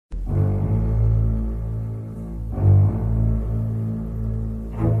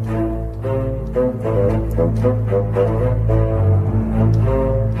Gentlemen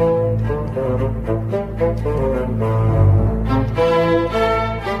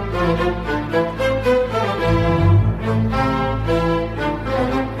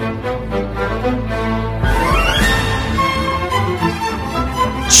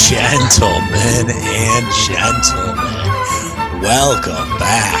and gentlemen, welcome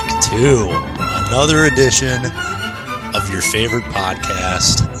back to another edition of your favorite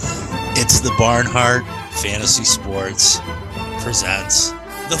podcast. It's the Barnhart Fantasy Sports presents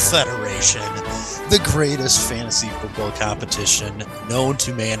the Federation, the greatest fantasy football competition known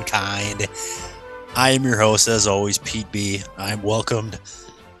to mankind. I am your host, as always, Pete B. I'm welcomed,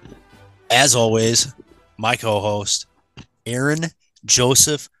 as always, my co-host, Aaron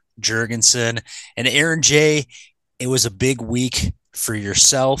Joseph Jurgensen. And Aaron J., it was a big week for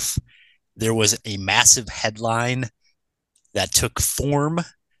yourself. There was a massive headline that took form.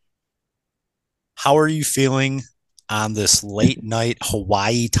 How are you feeling on this late night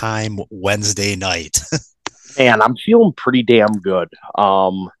Hawaii time Wednesday night? Man, I'm feeling pretty damn good.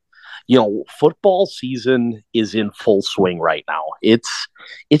 Football season is in full swing right now. It's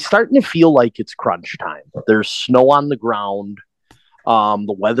starting to feel like it's crunch time. There's snow on the ground.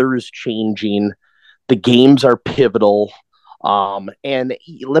 The weather is changing. The games are pivotal. And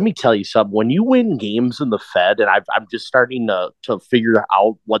let me tell you something. When you win games in the Fed, and I'm just starting to figure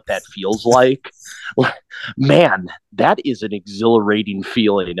out what that feels like, man, that is an exhilarating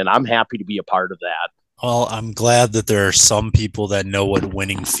feeling, and I'm happy to be a part of that. Well, I'm glad that there are some people that know what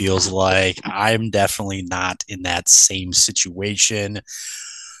winning feels like. I'm definitely not in that same situation.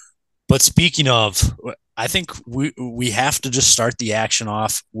 But speaking of, I think we have to just start the action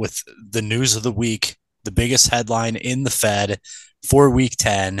off with the news of the week, the biggest headline in the Fed for Week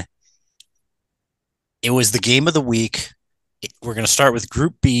 10. It was the game of the week. We're going to start with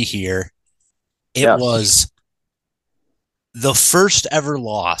Group B here. It was the first ever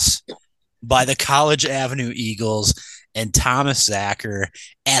loss by the College Avenue Eagles and Thomas Zacher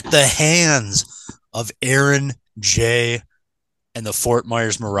at the hands of Aaron J. and the Fort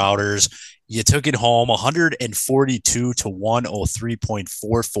Myers Marauders. You took it home 142 to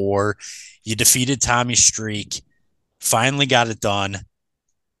 103.44. You defeated Tommy Streak. Finally got it done.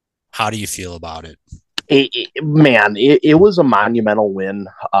 How do you feel about it? It was a monumental win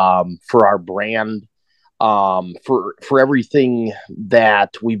for our brand, for everything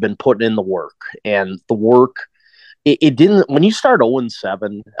that we've been putting in the work. And the work, it didn't, when you start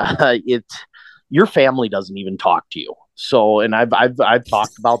 0-7, your family doesn't even talk to you. So, and I've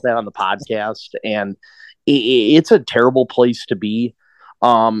talked about that on the podcast, and it's a terrible place to be.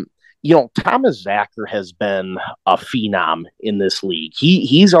 Thomas Zacher has been a phenom in this league.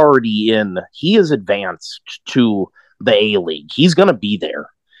 He has advanced to the A-League. He's going to be there.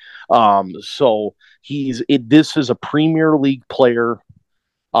 So this is a Premier League player.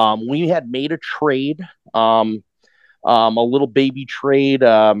 We had made a trade, a little baby trade.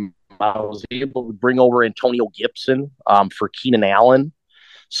 I was able to bring over Antonio Gibson for Keenan Allen.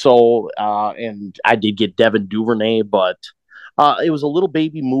 So, and I did get Devin Duvernay, but it was a little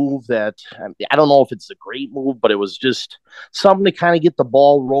baby move that I don't know if it's a great move, but it was just something to kind of get the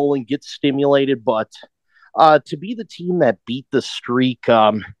ball rolling, get stimulated. But to be the team that beat the streak,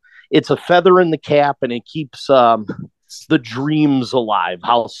 it's a feather in the cap, and it keeps the dreams alive,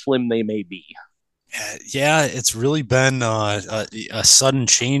 how slim they may be. Yeah, it's really been a sudden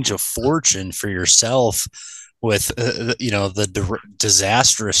change of fortune for yourself with, the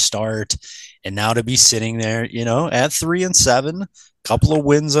disastrous start. And now to be sitting there, at 3-7, couple of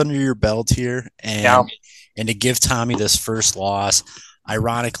wins under your belt here. And to give Tommy this first loss,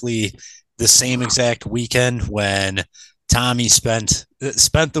 ironically, the same exact weekend when Tommy spent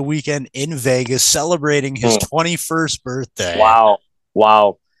the weekend in Vegas celebrating his 21st birthday. Wow.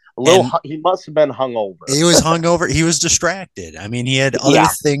 He must have been hungover. He was hungover. He was distracted. I mean, he had other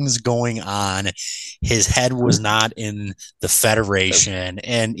things going on. His head was not in the Federation,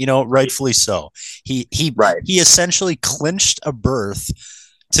 and rightfully so. He essentially clinched a berth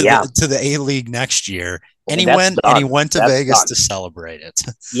to the A-League next year, and he went to Vegas to celebrate it.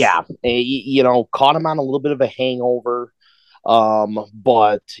 Yeah, caught him on a little bit of a hangover.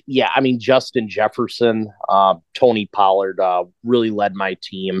 But yeah, I mean, Justin Jefferson, Tony Pollard, really led my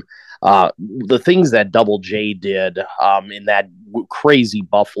team. The things that Double J did, in that crazy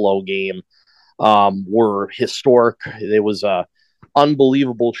Buffalo game, were historic. It was a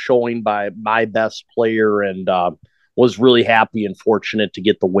unbelievable showing by my best player, and, was really happy and fortunate to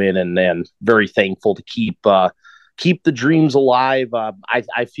get the win, and very thankful to keep the dreams alive.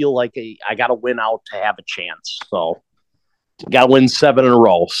 I feel like I got to win out to have a chance. So Got to win 7 in a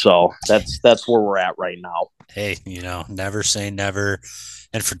row. So that's where we're at right now. Hey, never say never.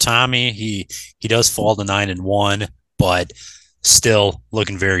 And for Tommy, he does fall to 9-1, but still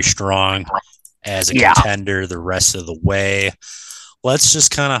looking very strong as a contender the rest of the way. Let's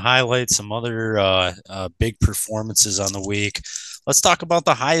just kind of highlight some other big performances on the week. Let's talk about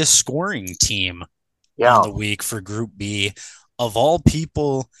the highest scoring team on the week for Group B. Of all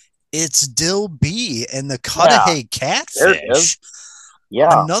people, it's Dill B and the Cudahy Catfish.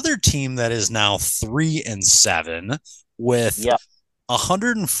 Yeah. Another team that is now 3-7 with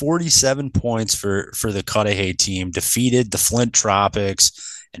 147 points for the Cudahy team, defeated the Flint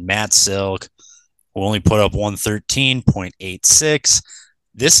Tropics and Matt Silk, who only put up 113.86.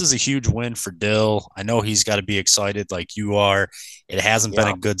 This is a huge win for Dill. I know he's got to be excited like you are. It hasn't been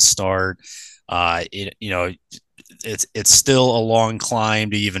a good start. It's still a long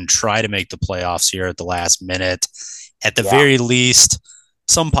climb to even try to make the playoffs here at the last minute. At the very least,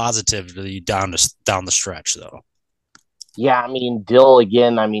 some positivity down the stretch, though. Yeah, I mean, Dill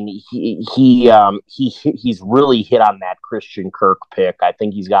again. I mean, he's really hit on that Christian Kirk pick. I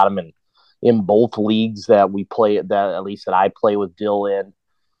think he's got him in both leagues that we play, that at least that I play with Dill in.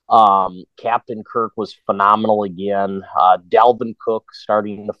 Captain Kirk was phenomenal again. Dalvin Cook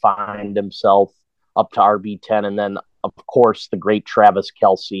starting to find himself up to RB10, and then of course the great Travis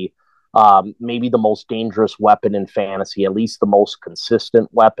Kelce, maybe the most dangerous weapon in fantasy, at least the most consistent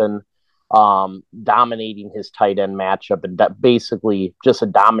weapon, dominating his tight end matchup and basically just a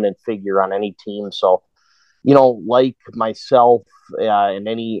dominant figure on any team. So, like myself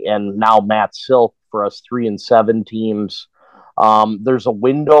and now Matt Silk, for us 3-7 teams, there's a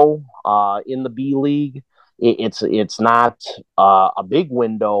window in the B League. It's not a big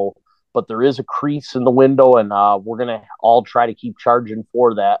window, but there is a crease in the window, and we're going to all try to keep charging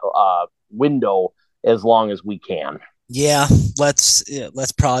for that window as long as we can. Yeah, let's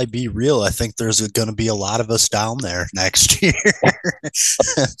probably be real. I think there's going to be a lot of us down there next year.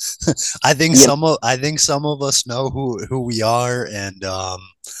 I think some of us know who we are, and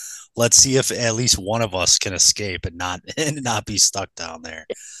let's see if at least one of us can escape and not be stuck down there.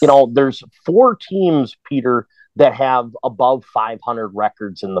 There's 4 teams, Peter, that have above 500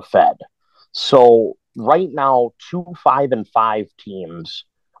 records in the Fed. So right now, 2 5-5 teams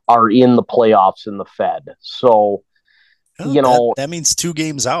are in the playoffs in the Fed. So, that means 2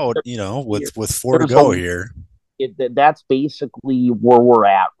 games out, with 4 to go here. That's basically where we're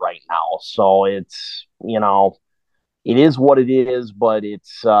at right now. So it's, it is what it is, but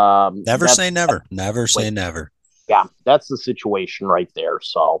it's never say never. Never say never. Yeah, that's the situation right there.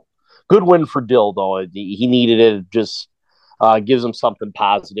 So good win for Dill, though. He needed it. It just gives him something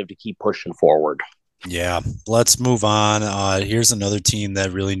positive to keep pushing forward. Yeah, let's move on. Here's another team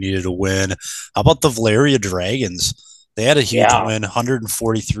that really needed a win. How about the Valeria Dragons? They had a huge win,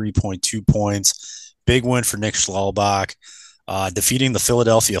 143.2 points. Big win for Nick Schlalbach, defeating the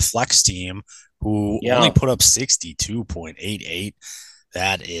Philadelphia Flex team, who only put up 62.88.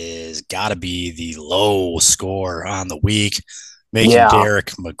 That is got to be the low score on the week, making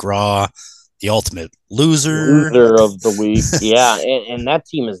Derek McGraw the ultimate loser of the week. Yeah, and that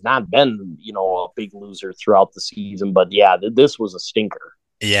team has not been, a big loser throughout the season, but this was a stinker.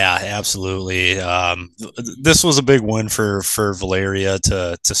 Yeah, absolutely. This was a big win for Valeria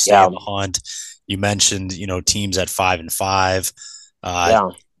to stay in the hunt. You mentioned, teams at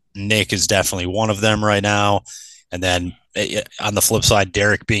 5-5. Nick is definitely one of them right now. And then on the flip side,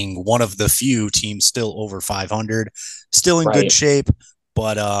 Derek being one of the few teams still over 500, still in good shape,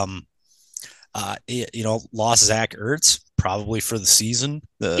 but lost Zach Ertz probably for the season.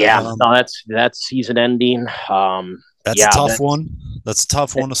 That's season ending. That's a tough one. That's a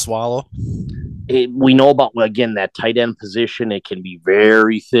tough one to swallow. We know about, again, that tight end position. It can be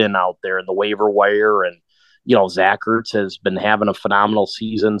very thin out there in the waiver wire, and Zach Ertz has been having a phenomenal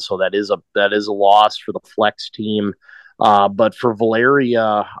season, so that is a loss for the flex team. But for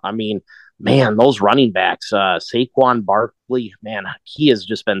Valeria, I mean, man, those running backs, Saquon Barkley, man, he has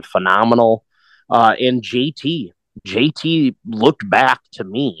just been phenomenal. And JT looked back to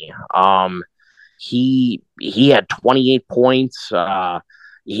me. He had 28 points.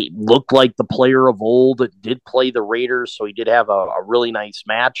 He looked like the player of old. Did play the Raiders, so he did have a really nice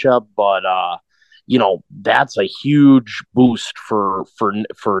matchup. But that's a huge boost for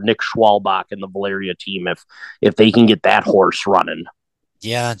Nick Schwalbach and the Valeria team if they can get that horse running.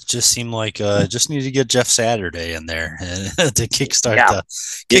 Yeah, it just seemed like just need to get Jeff Saturday in there to kickstart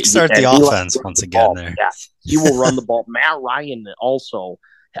the offense once again. There, he will run the ball. Matt Ryan also,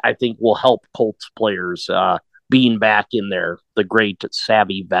 I think, will help Colts players being back in there. The great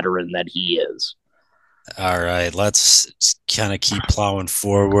savvy veteran that he is. All right, let's kind of keep plowing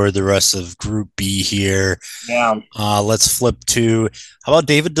forward the rest of Group B here. Yeah, Let's flip to how about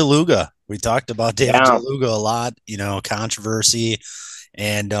David DeLuga? We talked about David yeah, DeLuga a lot, controversy,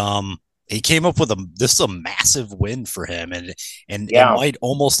 and he came up with this is a massive win for him, and it yeah, might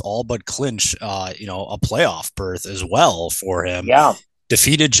almost all but clinch a playoff berth as well for him. yeah.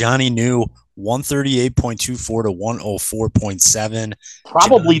 Defeated Johnny New 138.24 to 104.7.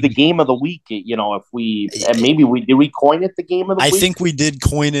 Probably the Johnny, game of the week. If we and maybe we did we coin it the game of the I week? think we did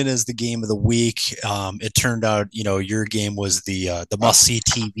coin it as the game of the week. It turned out, your game was the must see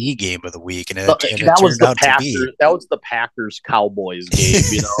TV game of the week, and it That was turned the out to be. Packers. That was the Packers Cowboys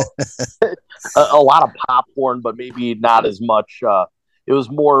game. A lot of popcorn, but maybe not as much. It was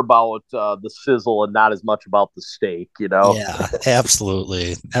more about the sizzle and not as much about the steak. Yeah,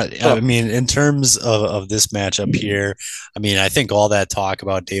 absolutely. I mean, in terms of this matchup here, I mean, I think all that talk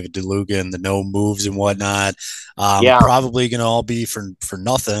about David DeLuga and the no moves and whatnot, Yeah, probably going to all be for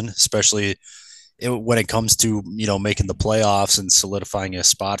nothing, especially when it comes to making the playoffs and solidifying a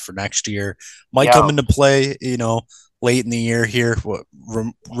spot for next year. Might come yeah, into play, late in the year here. What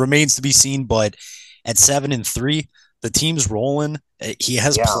remains to be seen. But at 7-3, the team's rolling. He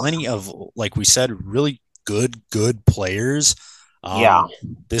has yeah, plenty of, like we said, really good players. yeah. Um,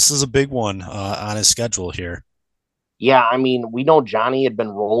 this is a big one on his schedule here. Yeah, I mean, we know Johnny had been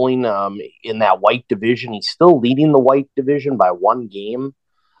rolling in that white division. He's still leading the white division by one game.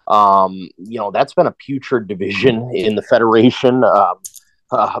 That's been a putrid division in the Federation,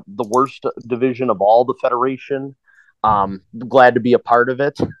 the worst division of all the Federation. Glad to be a part of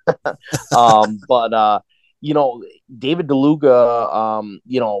it. But you know, David DeLuga,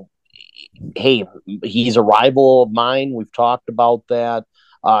 hey, he's a rival of mine. We've talked about that.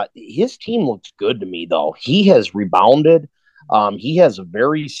 His team looks good to me, though. He has rebounded. He has a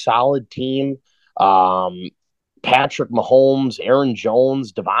very solid team. Um, Patrick Mahomes, Aaron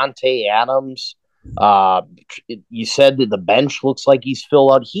Jones, Devontae Adams. Uh, you said that the bench looks like he's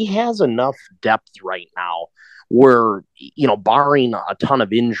filled out. He has enough depth right now where, barring a ton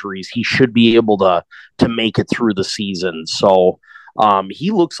of injuries, he should be able to make it through the season. So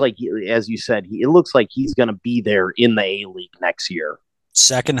he looks like, as you said, it looks like he's going to be there in the A League next year.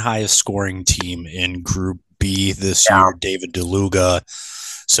 Second highest scoring team in Group B this Yeah, year, David DeLuga.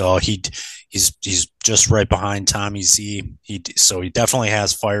 So he's just right behind Tommy Z. So he definitely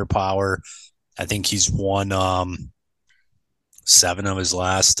has firepower. I think he's won seven of his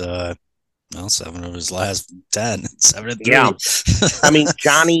last 10, 7-3. yeah. I mean,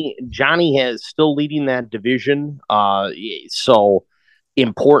 Johnny has still leading that division. So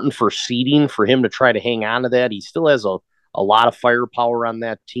important for seeding for him to try to hang on to that. He still has a lot of firepower on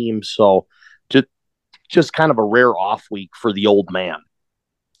that team. So just just kind of a rare off week for the old man.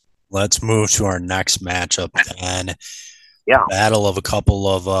 Let's move to our next matchup then. Yeah, Battle of a couple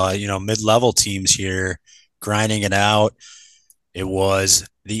of mid-level teams here grinding it out. It was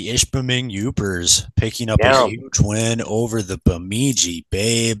the Ishpeming Upers picking up a yeah, huge win over the Bemidji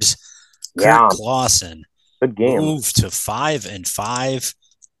Babes. Kurt yeah. Clausen Good game. moved to 5-5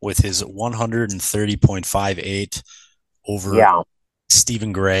 with his 130.58 over Yeah,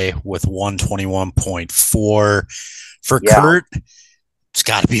 Stephen Gray with 121.4. For yeah. Kurt, it's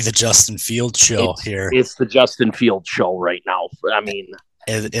got to be the Justin Field show It's here. it's the Justin Field show right now. I mean,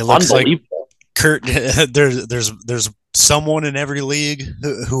 It looks like unbelievable. Kurt. There's someone in every league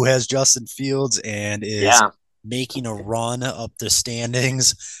who has Justin Fields and is Yeah, making a run up the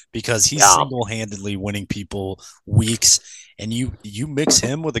standings because he's yeah. single-handedly winning people weeks. And you mix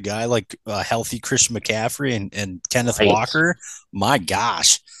him with a guy like healthy Christian McCaffrey and Kenneth Right. Walker. My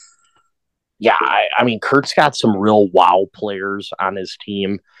gosh, Yeah, I mean, Kurt's got some real wow players on his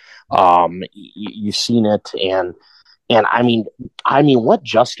team. You've seen it, and I mean, what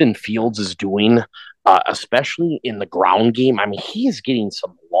Justin Fields is doing, especially in the ground game. I mean, he is getting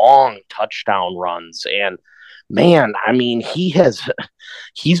some long touchdown runs, and man, I mean,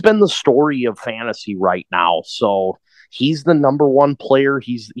 he's been the story of fantasy right now. So he's the number one player.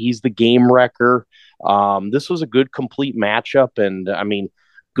 He's the game wrecker. This was a good complete matchup, and I mean,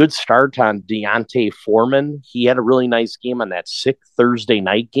 good start on Deontay Foreman. He had a really nice game on that sick Thursday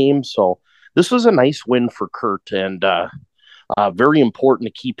night game. So this was a nice win for Kurt, and very important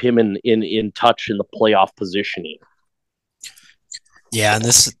to keep him in touch in the playoff positioning. yeah, and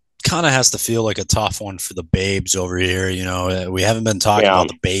this kind of has to feel like a tough one for the Babes over here. We haven't been talking Yeah, about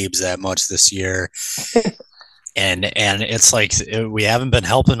the Babes that much this year, and it's like we haven't been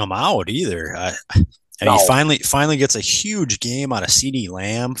helping them out either. I mean, he no, finally gets a huge game out of CD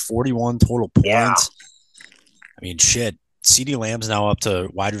Lamb, 41 total yeah, points. I mean, shit. CeeDee Lamb's now up to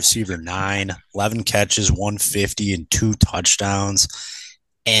wide receiver 9, 11 catches, 150, and 2 touchdowns.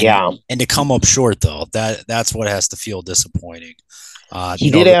 And to come up short though, that's what has to feel disappointing. He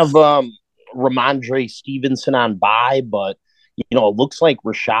did have Ramondre Stevenson on bye, but it looks like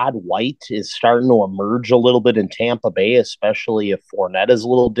Rachaad White is starting to emerge a little bit in Tampa Bay, especially if Fournette is a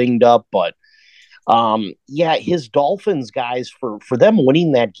little dinged up. But his Dolphins guys for them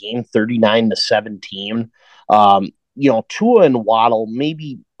winning that game 39-17. Tua and Waddle,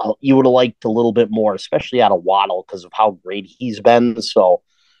 maybe you would have liked a little bit more, especially out of Waddle because of how great he's been. So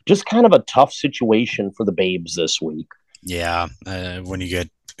just kind of a tough situation for the Babes this week. Yeah, when you get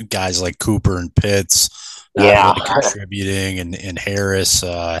guys like Cooper and Pitts not really contributing, and Harris,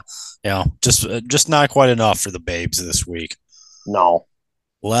 just not quite enough for the Babes this week. No.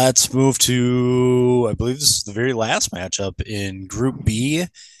 Let's move to, I believe this is the very last matchup in Group B.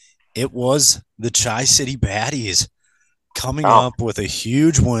 It was the Tri-City Baddies coming up with a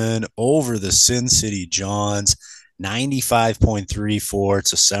huge win over the Sin City Johns, 95.34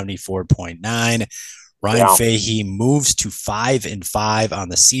 to 74.9. Ryan Fahey moves to 5-5 on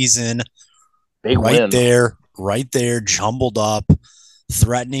the season. Big right win. Right there, jumbled up,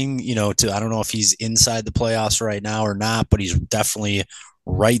 threatening, I don't know if he's inside the playoffs right now or not, but he's definitely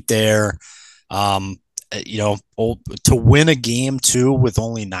right there. To win a game too with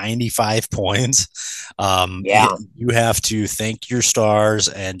only 95 points, you have to thank your stars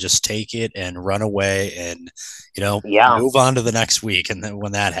and just take it and run away and move on to the next week. And then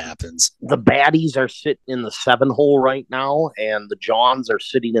when that happens, the Baddies are sitting in the 7 hole right now, and the Johns are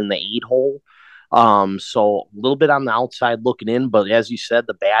sitting in the 8 hole. So a little bit on the outside looking in, but as you said,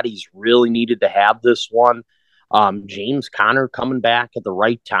 the Baddies really needed to have this one. James Conner coming back at the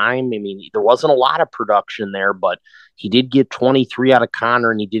right time. I mean, there wasn't a lot of production there, but he did get 23 out of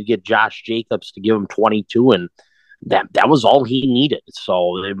Conner, and he did get Josh Jacobs to give him 22, and that was all he needed.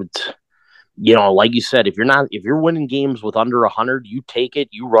 So it would, like you said, if you're winning games with under 100, you take it,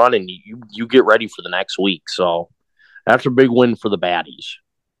 you run, and you get ready for the next week. So that's a big win for the Baddies.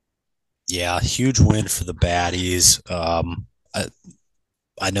 Yeah, huge win for the Baddies. I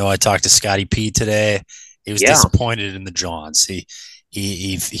know I talked to Scotty P today. He was disappointed in the Johns.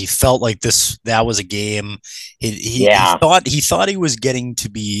 He felt like that was a game. He thought he was getting to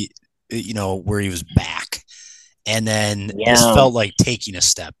be, where he was back, and then this felt like taking a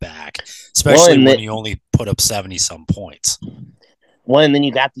step back, especially when he only put up 70-some points. Well, and then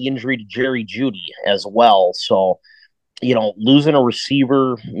you got the injury to Jerry Jeudy as well. So, losing a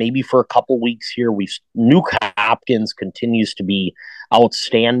receiver maybe for a couple weeks here. Nuke Hopkins continues to be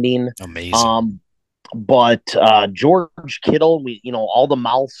outstanding. Amazing. But George Kittle, all the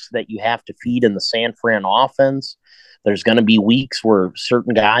mouths that you have to feed in the San Fran offense, there's going to be weeks where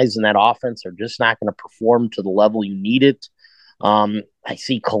certain guys in that offense are just not going to perform to the level you need it. I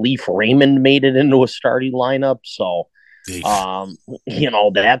see Khalif Raymond made it into a starting lineup. So, that's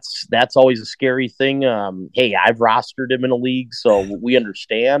always a scary thing. Hey, I've rostered him in a league, so we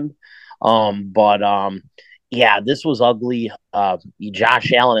understand. This was ugly.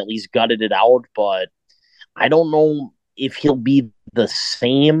 Josh Allen at least gutted it out, but I don't know if he'll be the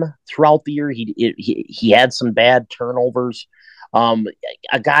same throughout the year. He had some bad turnovers. A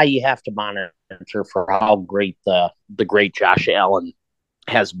guy you have to monitor for how great the great Josh Allen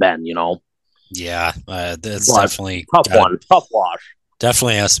has been. Yeah, that's definitely tough wash.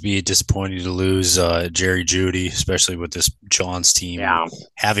 Definitely has to be disappointing to lose Jerry Jeudy, especially with this Johns team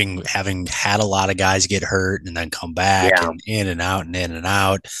having had a lot of guys get hurt and then come back and in and out and in and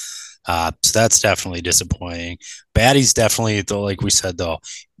out. So that's definitely disappointing. Baddies definitely, though, like we said, though,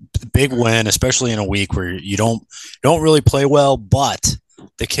 big win, especially in a week where you don't really play well. But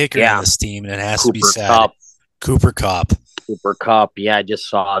the kicker in this team, and it has to be said, Cooper Kupp. Cooper Kupp, I just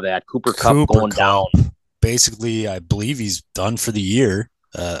saw that. Cooper Kupp going down. Basically, I believe he's done for the year.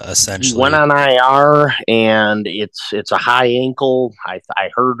 Essentially, he went on IR, and it's a high ankle. I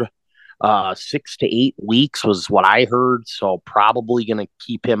heard 6 to 8 weeks was what I heard. So probably going to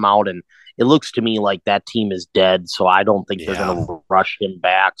keep him out, and it looks to me like that team is dead. So I don't think they're going to rush him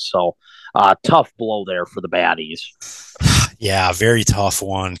back. So tough blow there for the Baddies. Yeah, very tough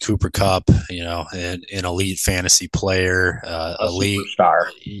one. Cooper Kupp, an elite fantasy player, a league star.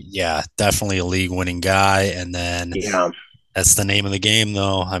 Yeah, definitely a league-winning guy. And then that's the name of the game,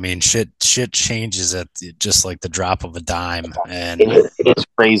 though. I mean, shit changes at just like the drop of a dime, and it's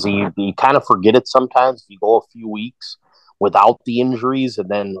crazy. You kind of forget it sometimes. If you go a few weeks without the injuries, and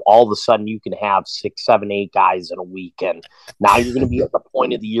then all of a sudden you can have 6, 7, 8 guys in a week, and now you're going to be at the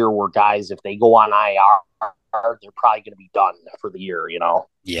point of the year where guys, if they go on IR, they're probably going to be done for the year.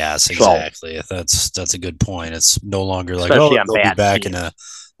 Yes, exactly. So, that's a good point. It's no longer like, oh, they'll be back teams.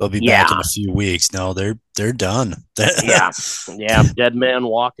 They'll be back in a few weeks. No, they're done. yeah, dead man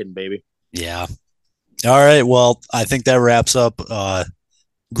walking, baby. Yeah. All right. Well, I think that wraps up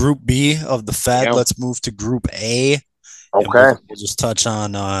Group B of the Fed. Yeah. Let's move to Group A. Okay. We'll just touch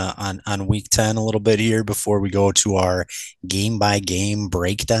on Week 10 a little bit here before we go to our game by game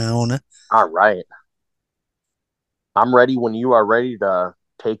breakdown. All right. I'm ready when you are ready to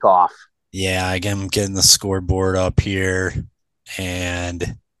take off. Yeah, again, I'm getting the scoreboard up here,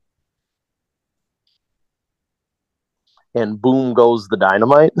 and boom goes the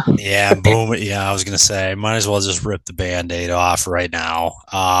dynamite. Yeah, boom. Yeah, I was gonna say, might as well just rip the Band-Aid off right now.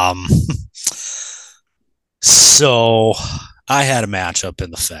 So I had a matchup in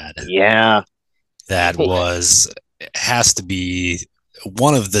the Fed. Yeah, that has to be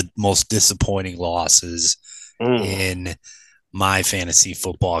one of the most disappointing losses in my fantasy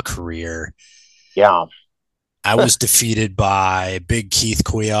football career. Yeah. I was defeated by Big Keith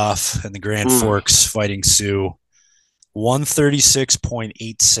Kuyoff and the Grand Forks Fighting Sioux,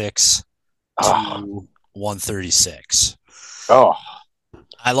 136.86 to 136. Oh.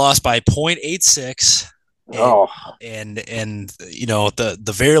 I lost by 0.86. And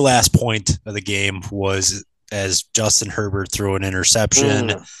the very last point of the game was as Justin Herbert threw an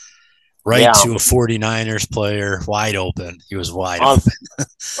interception to a 49ers player wide open. He was wide open.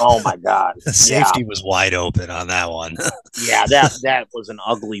 Oh my God. The safety was wide open on that one. Yeah, that was an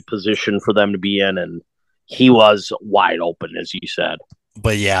ugly position for them to be in, and he was wide open, as you said.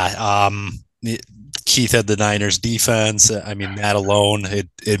 But yeah, Keith had the Niners defense. I mean, that alone,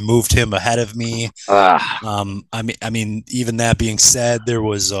 it moved him ahead of me. I mean, even that being said, there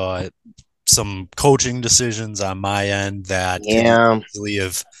was some coaching decisions on my end that could easily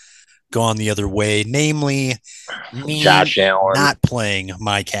have gone the other way. Namely, me Josh Allen not playing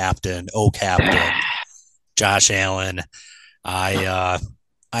my captain, Josh Allen. I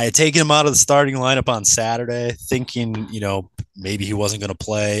had taken him out of the starting lineup on Saturday, thinking, maybe he wasn't going to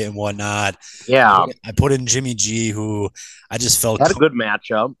play and whatnot. Yeah. I put in Jimmy G, who I just felt had a good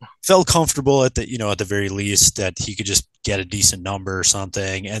matchup. Felt comfortable at the very least that he could just get a decent number or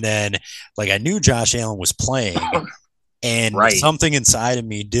something. And then I knew Josh Allen was playing and something inside of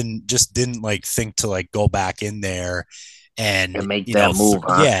me didn't think to go back in there and make that move.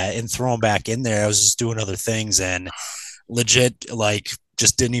 And throw him back in there. I was just doing other things and legit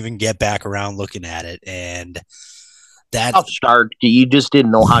just didn't even get back around looking at it. And that tough start. You just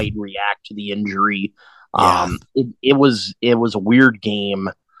didn't know how you'd react to the injury. It was a weird game.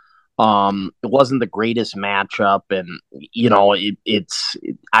 It wasn't the greatest matchup, and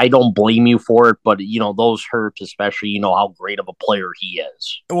I don't blame you for it, but those hurt, especially how great of a player he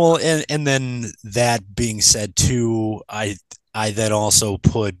is. Well, and then that being said too, I then also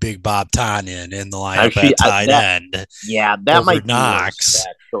put Big Bob Tonyan in the lineup at tight end. Yeah, that might be worse,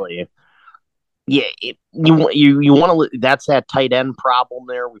 actually. Yeah, you want to. That's that tight end problem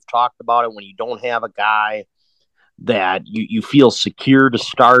there. We've talked about it when you don't have a guy that you feel secure to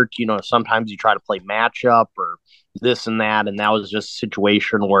start. Sometimes you try to play matchup or this and that, and that was just a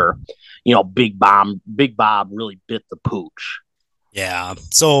situation where Big Bob really bit the pooch. Yeah.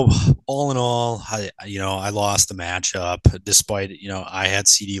 So all in all, I lost the matchup despite, I had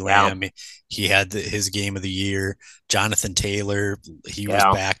CeeDee Lamb. He had his game of the year. Jonathan Taylor, he was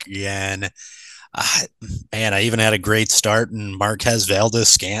back again. Man, I even had a great start in Marquez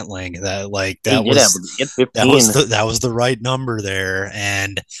Valdes-Scantling. That was the right number there.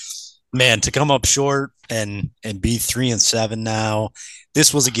 And man, to come up short and be 3-7 now.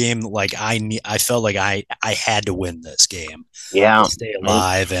 This was a game I felt like I had to win this game. Yeah. Stay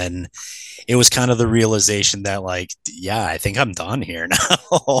alive. And it was kind of the realization that I think I'm done here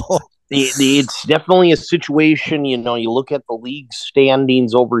now. It's definitely a situation, you look at the league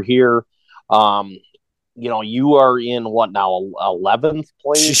standings over here. You are in what now, 11th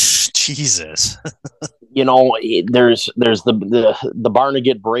place? Jesus. There's the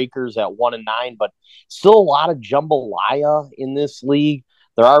Barnegat Breakers at 1-9, but still a lot of jambalaya in this league.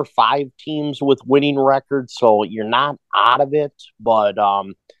 There are 5 teams with winning records, so you're not out of it. But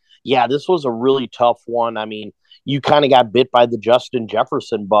this was a really tough one. I mean, you kind of got bit by the Justin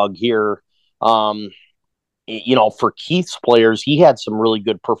Jefferson bug here. For Keith's players, he had some really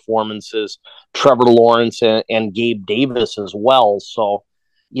good performances. Trevor Lawrence and Gabe Davis as well. So,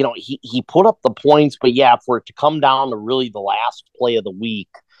 he put up the points, but for it to come down to really the last play of the week,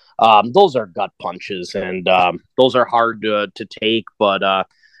 Those are gut punches, and those are hard to take. But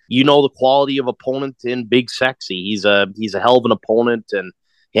the quality of opponent in Big Sexy. He's a hell of an opponent, and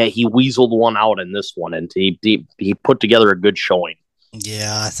yeah, he weaseled one out in this one, and he put together a good showing.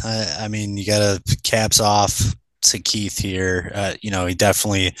 Yeah, I mean, you got to caps off to Keith here. He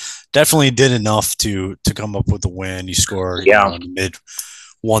definitely did enough to come up with the win. He scored, Yeah, in the mid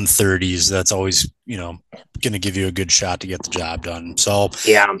 130s. That's always, going to give you a good shot to get the job done. So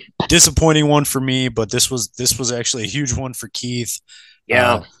yeah, disappointing one for me, but this was actually a huge one for Keith.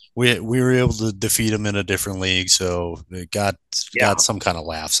 yeah, We were able to defeat him in a different league, so it yeah. got some kind of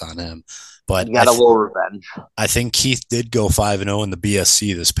laughs on him. But You got a little revenge. I think Keith did go 5-0 in the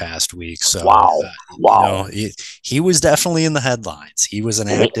BSC this past week. So, Wow, wow. he was definitely in the headlines. He was an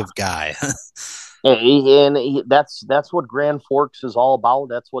active guy. And that's what Grand Forks is all about.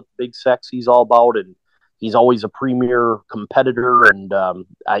 That's what Big Sexy's all about, and he's always a premier competitor, and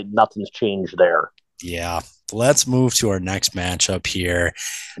nothing's changed there. Yeah. Let's move to our next matchup here.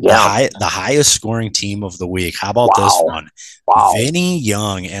 Yeah. The highest scoring team of the week. How about this Wow. one? Wow. Vinny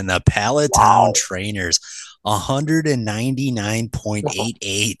Young and the Palatown Trainers,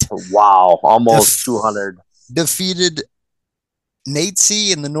 199.88. Wow. Almost 200. Defeated Nate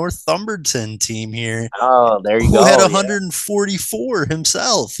C and the Northumberton team here, Oh, there you who go. had 144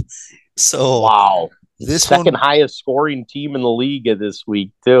 himself. So wow, this second one, highest scoring team in the league this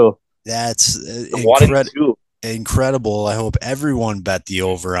week too. that's incredible. I hope everyone bet the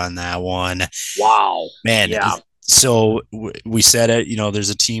over on that one. Wow, Man. Yeah. So we said it. There's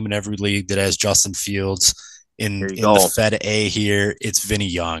a team in every league that has Justin Fields in go. the Fed A here. It's Vinny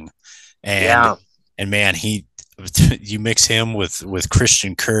Young, and man, you mix him with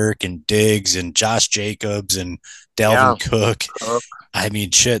Christian Kirk and Diggs and Josh Jacobs and Dalvin Cook. I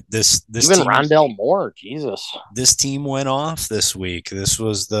mean, shit. This even team, Rondell Moore. Jesus, this team went off this week. This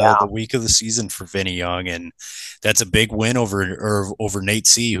was the week of the season for Vinny Young, and that's a big win over Nate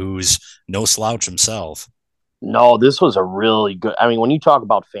C, who's no slouch himself. No, this was a really good. I mean, when you talk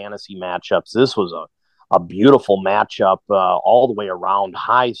about fantasy matchups, this was a beautiful matchup all the way around.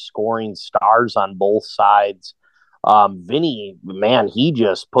 High scoring stars on both sides. Vinny, man, he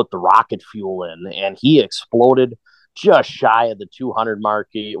just put the rocket fuel in, and he exploded just shy of the 200 mark.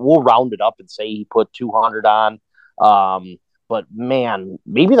 We'll round it up and say he put 200 on. But man,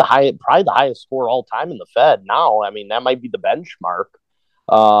 probably the highest score all time in the Fed. Now, I mean, that might be the benchmark.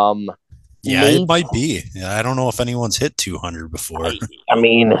 Yeah, it might be. I don't know if anyone's hit 200 before. I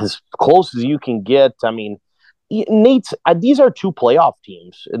mean, as close as you can get. I mean, Nate's. These are two playoff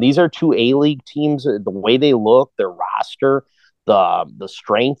teams. These are two A-League teams. The way they look, their roster, the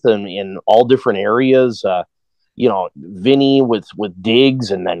strength in all different areas. Vinny with Diggs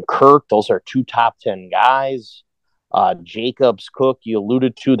and then Kirk. Those are two top 10 guys. Jacobs, Cook, you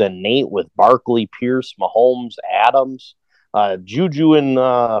alluded to. Then Nate with Barkley, Pierce, Mahomes, Adams. Juju in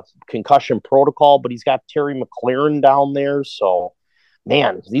concussion protocol, but he's got Terry McLaurin down there. So,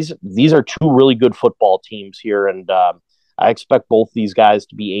 man, these are two really good football teams here, and I expect both these guys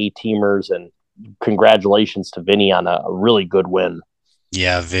to be A-teamers. And congratulations to Vinny on a really good win.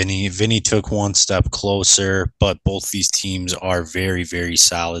 Yeah, Vinny took one step closer, but both these teams are very, very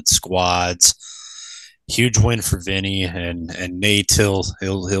solid squads. Huge win for Vinny, and Nate.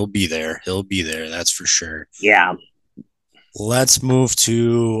 He'll be there. He'll be there. That's for sure. Yeah. Let's move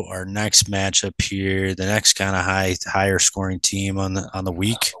to our next matchup here. The next kind of higher scoring team on the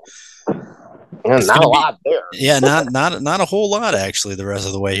week. Not a lot there. Yeah, not a whole lot actually the rest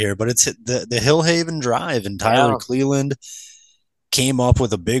of the way here, but it's the Hillhaven Drive, and Tyler Cleland came up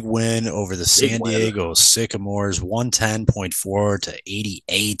with a big win over the San Diego Sycamores, 110.4 to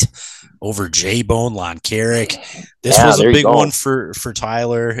 88 over J-Bone Loncarrick. This was a big one for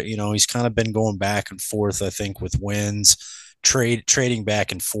Tyler. He's kind of been going back and forth, I think, with wins, trading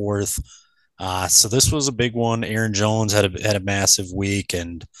back and forth. So this was a big one. Aaron Jones had a massive week,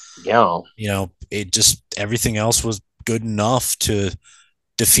 and it just everything else was good enough to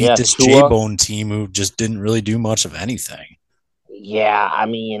defeat this J-Bone team who just didn't really do much of anything. Yeah, I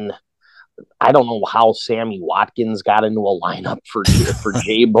mean, I don't know how Sammy Watkins got into a lineup for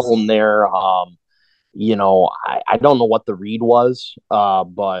J-Bone there. I don't know what the read was, but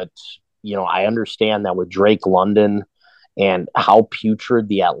I understand that with Drake London and how putrid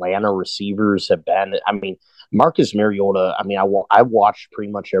the Atlanta receivers have been. I mean, Marcus Mariota, I mean, I've watched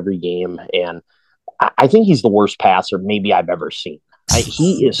pretty much every game, and I think he's the worst passer maybe I've ever seen.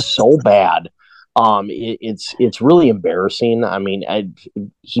 He is so bad. It's really embarrassing. I mean,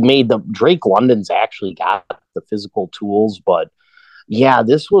 he made Drake London's actually got the physical tools, but yeah,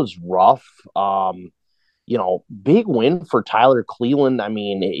 this was rough. big win for Tyler Cleveland. I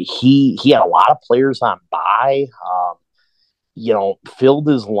mean, he had a lot of players on bye. Filled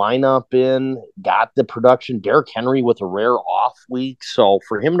his lineup in, got the production. Derrick Henry with a rare off week. So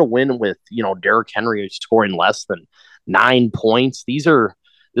for him to win with, Derrick Henry scoring less than 9 points,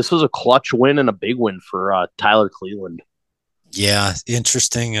 this was a clutch win and a big win for Tyler Cleveland. Yeah,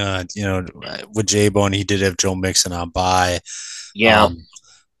 interesting. With J-Bone, he did have Joe Mixon on bye. Yeah.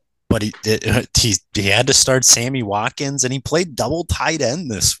 But he had to start Sammy Watkins, and he played double tight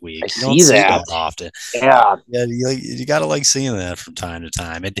end this week. You don't see that often. Yeah, you gotta like seeing that from time to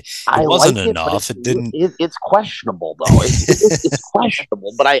time. It wasn't enough. It didn't. It's questionable though. It's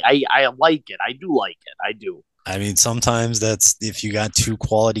questionable, but I like it. I do like it. I do. I mean, sometimes that's if you got two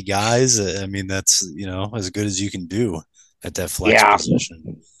quality guys. I mean, that's as good as you can do at that flex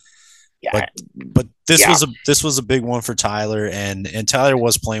position. Yeah. But this was a big one for Tyler, and Tyler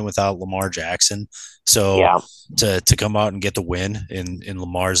was playing without Lamar Jackson, so to come out and get the win in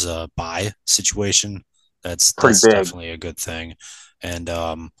Lamar's bye situation, that's definitely a good thing, and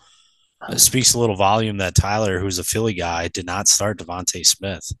it speaks a little volume that Tyler, who's a Philly guy, did not start Devontae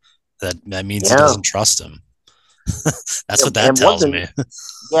Smith. That means he doesn't trust him. That's what that tells me.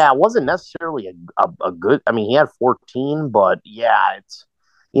 Yeah, it wasn't necessarily a good. I mean, he had 14, but it's.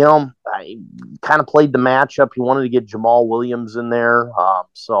 I kind of played the matchup. He wanted to get Jamal Williams in there.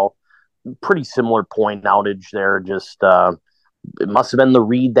 So pretty similar point outage there. Just it must have been the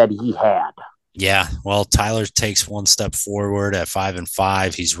read that he had. Yeah. Well, Tyler takes one step forward at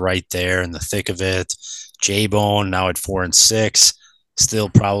 5-5. He's right there in the thick of it. J-Bone now at 4-6, still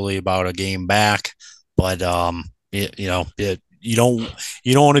probably about a game back, but you don't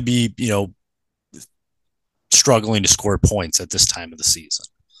want to be, struggling to score points at this time of the season.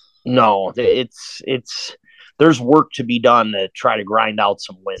 No, it's there's work to be done to try to grind out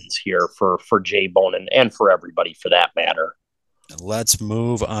some wins here for J-Bone and for everybody for that matter. Let's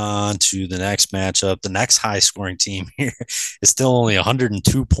move on to the next matchup. The next high scoring team here is still only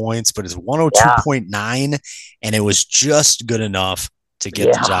 102 points, but it's 102.9, and it was just good enough to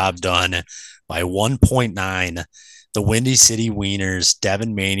get the job done by 1.9. The Windy City Wieners,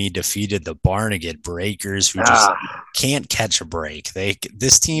 Devin Maney defeated the Barnegat Breakers, who just can't catch a break.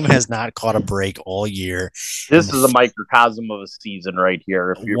 This team has not caught a break all year. This is a microcosm of a season right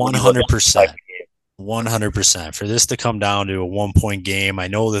here. 100%. 100%. For this to come down to a 1-point game, I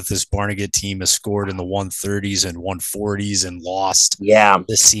know that this Barnegat team has scored in the 130s and 140s and lost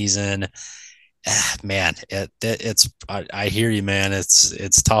this season. Man, I hear you, man.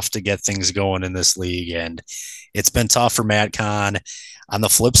 It's tough to get things going in this league, and it's been tough for Matt Kahn. On the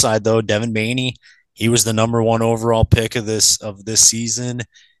flip side, though, Devin Maney, he was the number 1 overall pick of this season,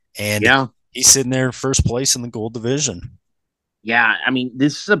 and he's sitting there in first place in the gold division. Yeah, I mean,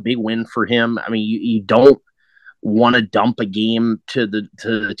 this is a big win for him. I mean, you don't want to dump a game to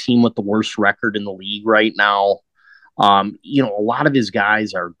the team with the worst record in the league right now. A lot of his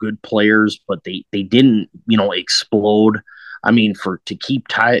guys are good players, but they didn't, explode. I mean, to keep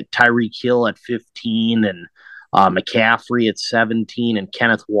Tyreek Hill at 15 and McCaffrey at 17 and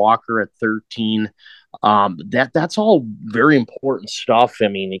Kenneth Walker at 13, that's all very important stuff. I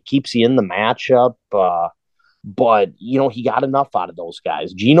mean, it keeps you in the matchup, but he got enough out of those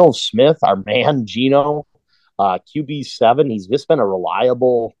guys. Geno Smith, our man, Geno, QB7, he's just been a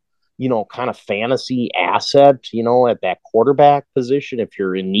reliable kind of fantasy asset, at that quarterback position if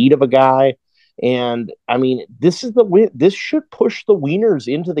you're in need of a guy. And I mean, this is the win. This should push the Wieners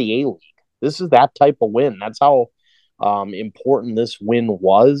into the A-League. This is that type of win. That's how important this win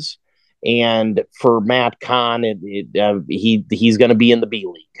was. And for Matt Kahn, he's going to be in the B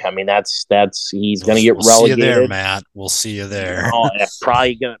League. I mean, he's going to get relegated. We'll see you there, Matt. We'll see you there.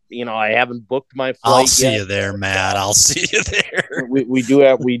 Probably going to. I haven't booked my flight. I'll see you there, Matt. I'll see you there.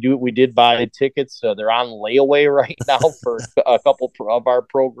 We did buy tickets. They're on layaway right now for a couple of our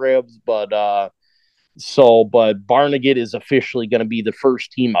programs, but Barnegat is officially going to be the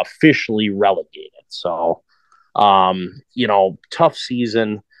first team officially relegated. So, tough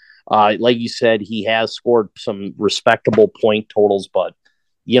season. Like you said, he has scored some respectable point totals, but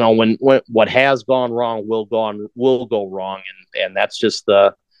when what has gone wrong will go wrong, and that's just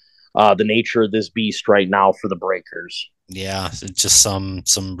the nature of this beast right now for the Breakers. Yeah, it's just some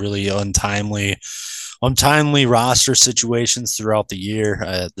really untimely roster situations throughout the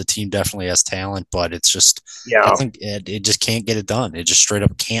year. The team definitely has talent, but it's just I think it just can't get it done. It just straight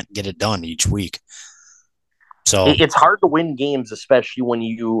up can't get it done each week. So it's hard to win games, especially when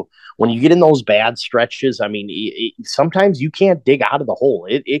you get in those bad stretches. I mean, sometimes you can't dig out of the hole.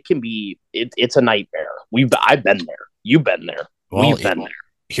 It can be it's a nightmare. I've been there. You've been there. We've been there.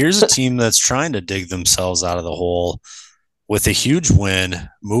 Here's a team that's trying to dig themselves out of the hole with a huge win,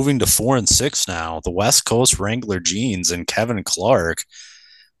 moving to 4-6 now. The West Coast Wrangler Jeans and Kevin Clark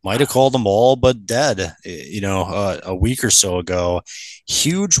might have called them all but dead, a week or so ago.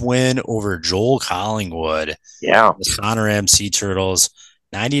 Huge win over Joel Collingwood, Yeah, the Sonoram Sea Turtles,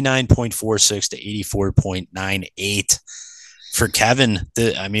 99.46 to 84.98 for Kevin.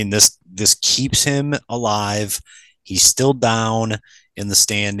 This keeps him alive. He's still down in the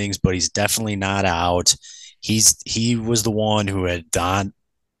standings, but he's definitely not out. He was the one who had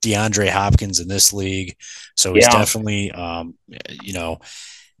DeAndre Hopkins in this league, so he's yeah, definitely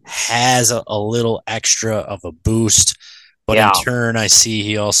has a little extra of a boost. But in yeah. turn, I see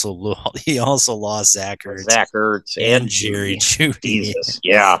he also lost Zach Ertz Zach Ertz and and Jerry Judy. Judy. Jesus,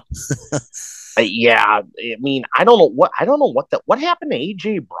 yeah. Yeah, I mean, I don't know what happened to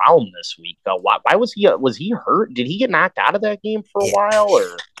AJ Brown this week though. Why was he hurt? Did he get knocked out of that game for a Yeah, while,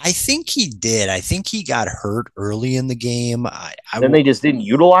 or I think he did. I think he got hurt early in the game. then they just didn't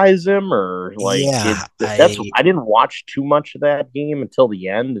utilize him, or like Yeah, I didn't watch too much of that game until the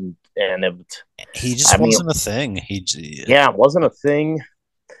end, and he I just mean, wasn't a thing. yeah, it wasn't a thing.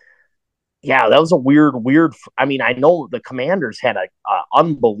 Yeah, that was a weird. I mean, I know the Commanders had a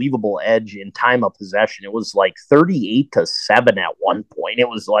unbelievable edge in time of possession. It was like 38-7 at one point. It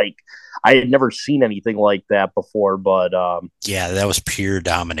was like I had never seen anything like that before. But Yeah, that was pure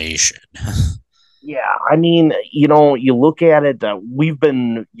domination. yeah, I mean, you look at it. We've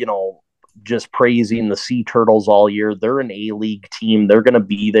been, just praising the Sea Turtles all year. They're an A League team. They're going to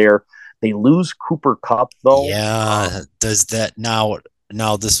be there. They lose Cooper Cup though. Yeah, does that now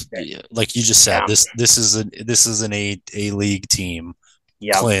this like you just said Yeah, this is an A league team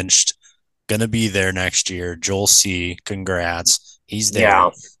yeah, clinched, gonna be there next year. Joel C, congrats, he's there. yeah.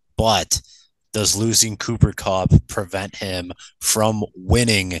 But does losing Cooper Cup prevent him from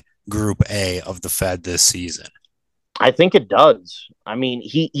winning Group A of the Fed this season? I think it does. I mean,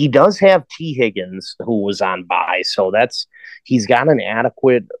 he does have T. Higgins who was on bye, so he's got an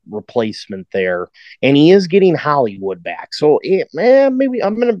adequate replacement there, and he is getting Hollywood back. So, maybe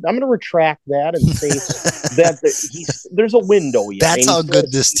I'm gonna retract that and say that there's a window yet. I That's mean, he's how still a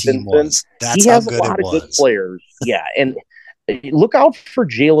good this team Stevenson. was. He That's how has a good it lot of good was. players. Yeah, and look out for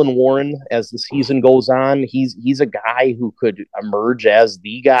Jalen Warren as the season goes on. He's a guy who could emerge as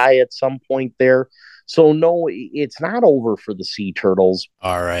the guy at some point there. So no, it's not over for the Sea Turtles.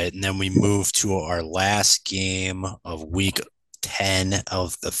 All right. And then we move to our last game of week 10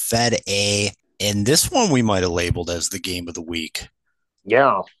 of the Fed A. And this one we might have labeled as the game of the week.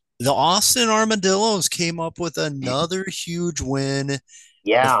 Yeah, The Austin Armadillos came up with another huge win,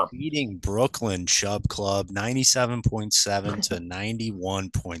 yeah. defeating Brooklyn Chubb Club 97.7 to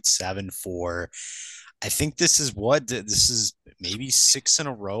 91.74. I think this is maybe six in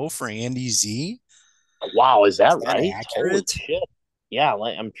a row for Andy Z. Wow, is Is that that right? Holy accurate? shit! Yeah,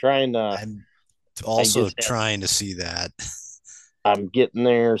 like I'm trying to. I'm I also just have trying to see that. I'm getting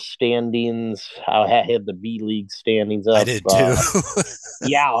their standings. I had the B League standings I up. did too.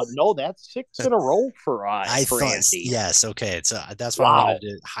 Yeah, no, that's six in a row I for thought, Andy. yes, okay. So that's why I wanted Wow, to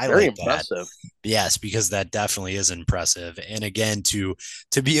very highlight that. impressive. Yes, because that definitely is impressive. And again, to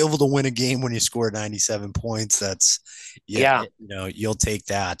be able to win a game when you score 97 points, that's yeah, Yeah, you'll take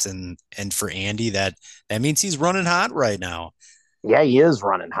that. And for Andy, that means he's running hot right now. yeah, he is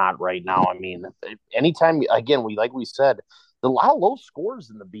running hot right now. I mean, anytime again, we said a lot of low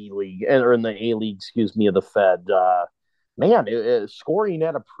scores in the B League or in the A League, excuse me, of the Fed. Man, scoring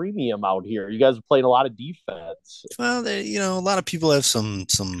at a premium out here. You guys are playing a lot of defense. Well, a lot of people have some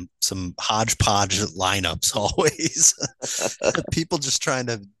hodgepodge lineups always. People just trying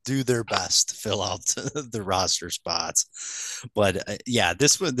to do their best to fill out the roster spots. But yeah,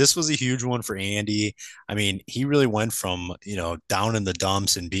 this was a huge one for Andy. I mean, he really went from down in the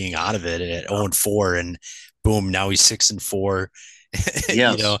dumps and being out of it at 0-4, and boom, now he's 6-4. you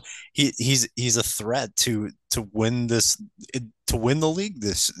know, Yes. he's a threat to win to win the league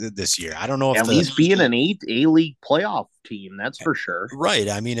this year. I don't know if At least being an eight A League playoff team, that's for sure. right.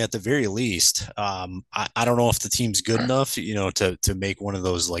 I mean, at the very least, I don't know if the team's good enough, to make one of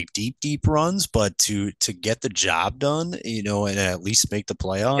those like deep runs, but to get the job done, and at least make the Yeah.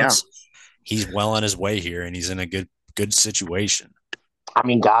 playoffs, he's well on his way here, and he's in a good situation. I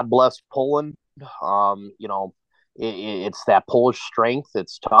mean, God bless Poland. It's that Polish strength.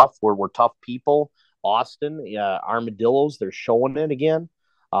 It's tough. We're tough people. Austin, Armadillos, they're showing it again.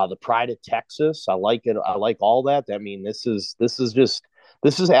 The pride of Texas. I like it. I like all that. I mean, this is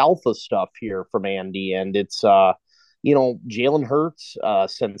alpha stuff here from Andy, and it's Jalen Hurts,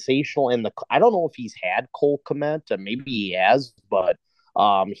 sensational. And I don't know if he's had Cole Komet, maybe he has, but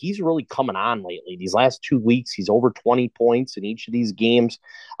He's really coming on lately. These last 2 weeks, he's over 20 points in each of these games.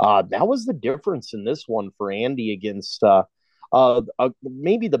 That was the difference in this one for Andy against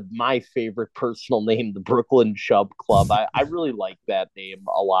maybe my favorite personal name, the Brooklyn Chubb Club. I really like that name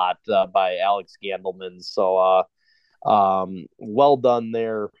a lot by Alex Gandelman. So well done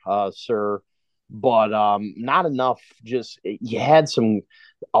there, sir. But not enough. Just he had some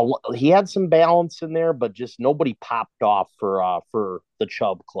balance in there, but just nobody popped off for the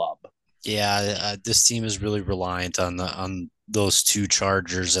Chubb Club. Yeah, this team is really reliant on those two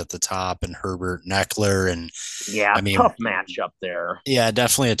Chargers at the top and Herbert and Eckler, and Yeah, I mean, tough matchup there. yeah,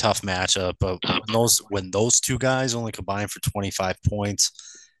 definitely a tough matchup. But when those two guys only combine for 25 points,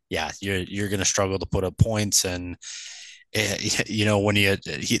 yeah, you're going to struggle to put up points. And when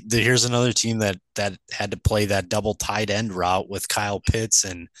here's another team that had to play that double tight end route with Kyle Pitts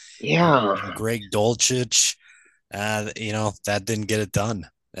and Yeah, Greg Dulcich. That didn't get it done.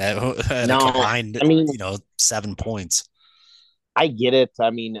 At a no, combined, I mean, 7 points. I get it. I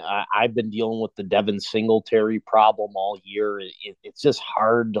mean, I've been dealing with the Devin Singletary problem all year. It's just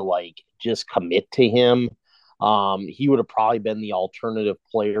hard to like just commit to him. He would have probably been the alternative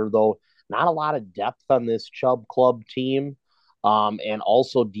player, though. Not a lot of depth on this Chubb Club team. And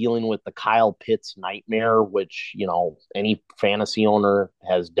also dealing with the Kyle Pitts nightmare, which, any fantasy owner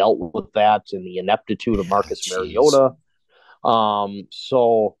has dealt with that, and the ineptitude of Yeah, Marcus jeez. Mariota.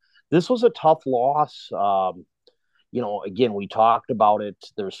 So this was a tough loss. Again, we talked about it.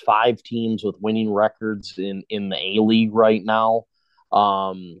 There's 5 teams with winning records in the A League right now.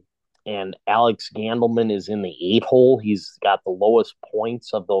 And Alex Gandelman is in the 8 hole. He's got the lowest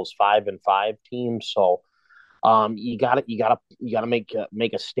points of those 5-5 teams. So you gotta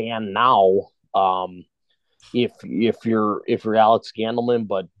make a stand now. If you're Alex Gandelman,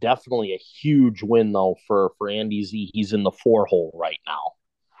 but definitely a huge win though for Andy Z. He's in the 4 hole right now.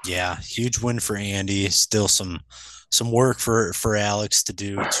 Yeah, huge win for Andy. Still some work for Alex to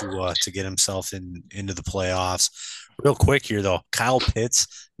do to get himself into the playoffs. Real quick here though, Kyle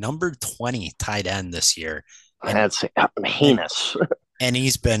Pitts, number 20 tight end this year, and That's and heinous. and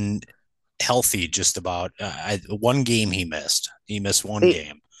he's been healthy just about. One game he missed. He missed one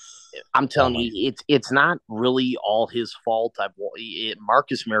game I'm telling only. you, it's not really all his fault.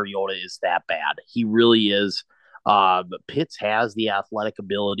 Marcus Mariota is that bad. He really is. But Pitts has the athletic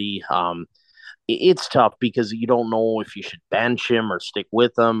ability. It's tough because you don't know if you should bench him or stick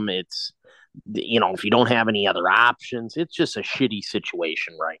with him. It's if you don't have any other options, it's just a shitty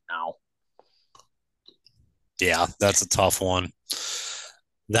situation right now. Yeah, that's a tough one.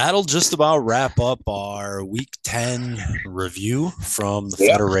 That'll just about wrap up our Week 10 review from the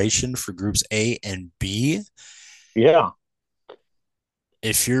Yeah, Federation for Groups A and B. yeah,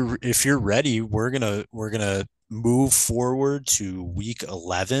 If you're ready, we're gonna move forward to Week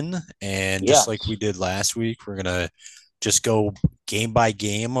 11, and just like we yes, did last week, we're gonna just go game by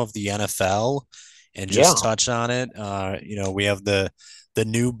game of the NFL and yeah. just touch on it. We have the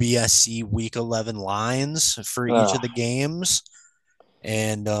new BSC Week 11 lines for each Uh, of the games,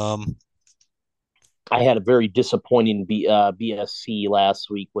 and I had a very disappointing BSC last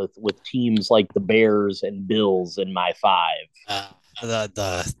week with teams like the Bears and Bills in my five. Uh,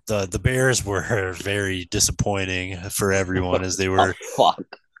 the Bears were very disappointing for everyone as they Oh were fuck!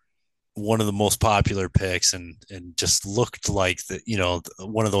 one of the most popular picks and just looked like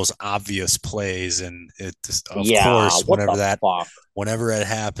one of those obvious plays. And it just, of Yeah, course, what the fuck? whenever it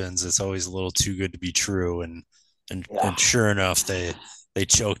happens, it's always a little too good to be true. And Yeah, sure enough, they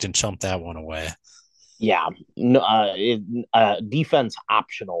choked and chumped that one away. yeah. No, defense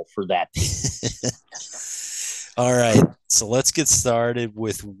optional for that team. All right, so let's get started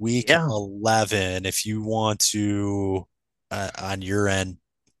with week Yeah, 11. If you want to, on your end,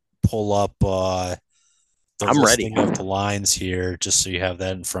 pull up the I'm ready. listing of the lines here, just so you have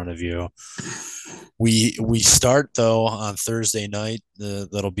that in front of you. We start though on Thursday night.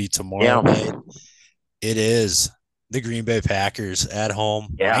 That'll be tomorrow Yeah, night. It is the Green Bay Packers at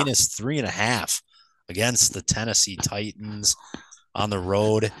home, yeah, -3.5 against the Tennessee Titans on the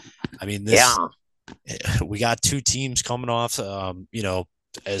road. I mean, yeah, we got two teams coming off,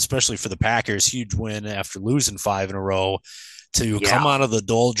 especially for the Packers, huge win after losing 5 in a row to come yeah. out of the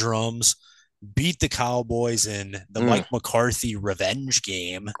doldrums, beat the Cowboys in the Mm. Mike McCarthy revenge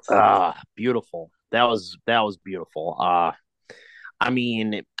game. Beautiful. That was beautiful. I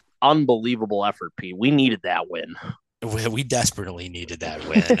mean, unbelievable effort, Pete. We needed that win. We desperately needed that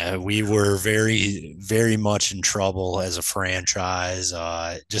win. We were very, very much in trouble as a franchise,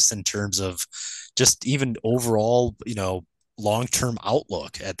 just in terms of just even overall, long-term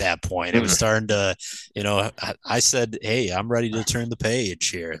outlook at that point. It was Mm, starting to, I said, "Hey, I'm ready to turn the page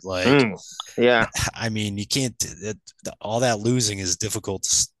here." Like, mm, yeah, I mean, you can't. All that losing is difficult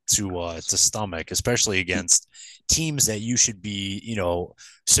to stomach, especially against teams that you should be,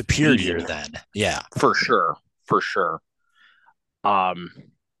 superior beating than. Yeah, for sure, for sure. Um,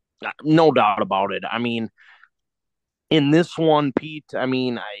 no doubt about it. I mean, in this one, Pete,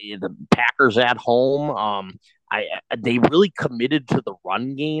 the Packers at home. I They really committed to the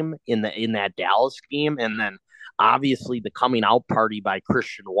run game in that Dallas game, and then obviously the coming out party by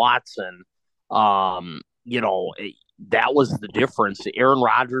Christian Watson. Um, you know, it, that was the difference. Aaron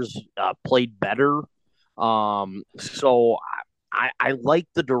Rodgers played better. So I like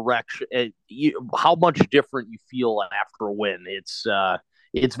the direction. How much different you feel after a win.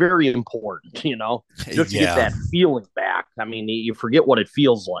 It's very important, just to get yeah. that feeling back. I mean, you forget what it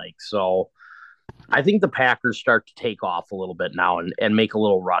feels like. So I think the Packers start to take off a little bit now and make a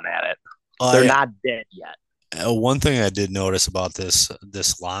little run at it. They're I not dead yet. One thing I did notice about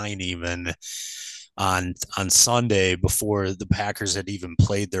this line, even on Sunday before the Packers had even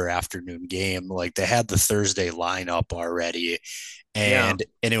played their afternoon game, like they had the Thursday lineup already, Yeah.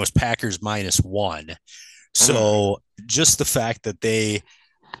 and it was Packers -1. Mm. So just the fact that they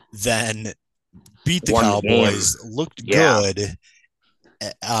then beat the Won the game. Cowboys looked Yeah. good.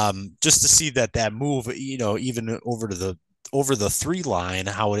 Just to see that move, even over the three line,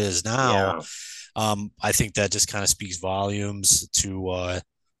 how it is now. Yeah. I think that just kind of speaks volumes to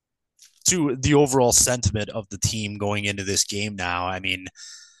the overall sentiment of the team going into this game now. I mean,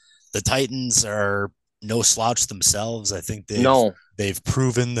 the Titans are no slouch themselves. I think No. they've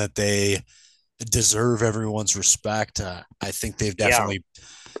proven that they deserve everyone's respect. I think they've Yeah. definitely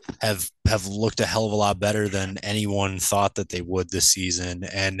have looked a hell of a lot better than anyone thought that they would this season.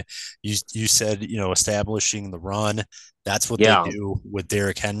 And you said, establishing the run, that's what they Yeah. do with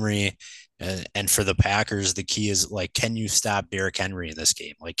Derrick Henry. And for the Packers, the key is like, can you stop Derrick Henry in this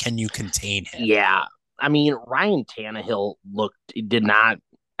game? Like, can you contain him? Yeah. I mean, Ryan Tannehill did not,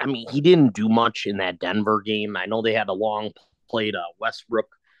 he didn't do much in that Denver game. I know they had a long played Westbrook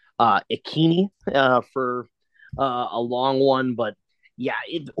Ikini for a long one, but yeah,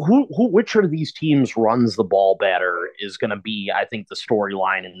 which of these teams runs the ball better is going to be, I think, the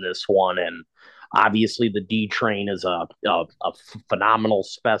storyline in this one. And obviously, the D train is a phenomenal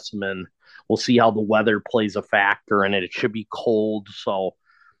specimen. We'll see how the weather plays a factor in it. It should be cold, so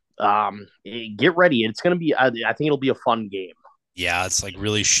get ready. It's going to be, I think it'll be a fun game. Yeah, it's like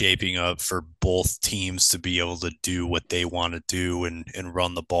really shaping up for both teams to be able to do what they want to do and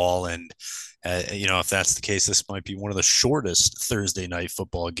run the ball. And if that's the case, this might be one of the shortest Thursday night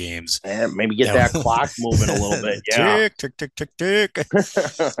football games. And maybe get that clock moving a little bit. Yeah. Tick, tick, tick, tick, tick.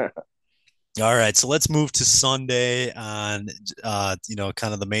 All right, so let's move to Sunday on,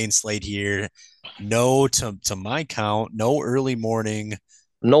 kind of the main slate here. No, to my count, no early morning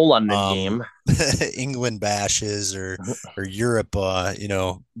No London um game. England bashes or Europe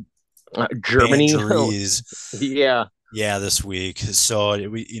Germany. banteries. Yeah. Yeah, this week. So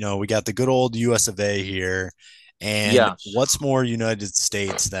we got the good old US of A here. And Yes. what's more United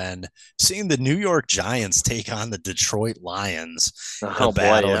States than seeing the New York Giants take on the Detroit Lions in a Oh boy.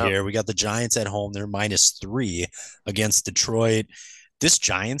 battle Yeah. here? We got the Giants at home. They're -3 against Detroit. This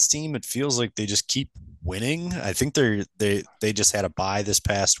Giants team, it feels like they just keep winning. I think they just had a bye this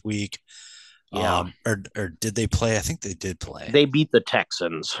past week. Yeah. Or did they play? I think they did play. They beat the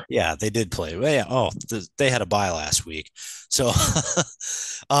Texans. Yeah, they did play. Well, yeah. Oh, they had a bye last week. So,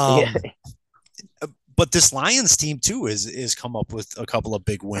 Yeah. um, but this Lions team too is come up with a couple of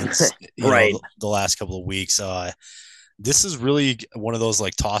big wins. Right. The last couple of weeks. This is really one of those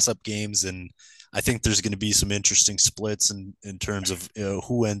like toss up games, and I think there's going to be some interesting splits in terms of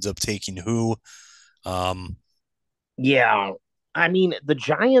who ends up taking who. Um, Yeah. The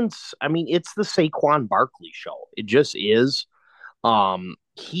Giants, it's the Saquon Barkley show. It just is.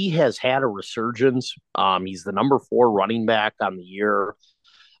 He has had a resurgence. He's the number 4 running back on the year.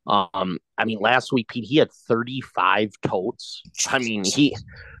 Last week, Pete, he had 35 totes.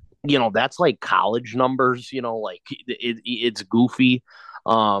 That's like college numbers, like it's goofy.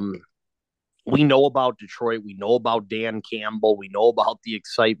 Um, we know about Detroit. We know about Dan Campbell. We know about the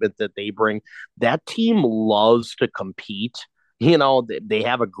excitement that they bring. That team loves to compete. They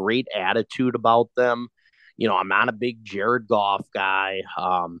have a great attitude about them. I'm not a big Jared Goff guy,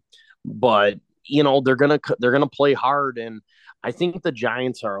 but they're gonna play hard, and I think the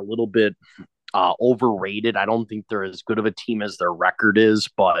Giants are a little bit overrated. I don't think they're as good of a team as their record is,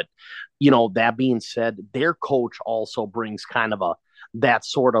 but that being said, their coach also brings kind of that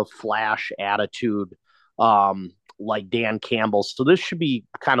sort of flash attitude. like Dan Campbell. So this should be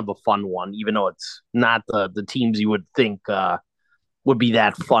kind of a fun one, even though it's not the teams you would think would be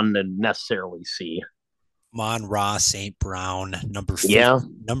that fun to necessarily see. Mon-Ra St. Brown, Yeah,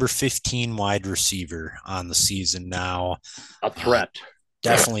 number 15 wide receiver on the season now. a Uh, threat.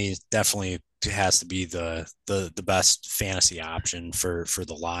 definitely has to be the best fantasy option for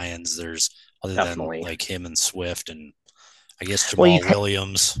the Lions. There's other than Definitely. like him and Swift and I guess Well, Jamal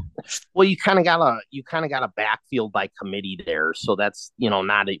Williams. you kind of got a backfield by committee there, so that's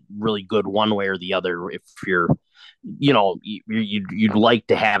not a really good one way or the other. If you're, you'd like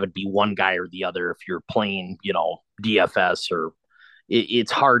to have it be one guy or the other if you're playing, DFS or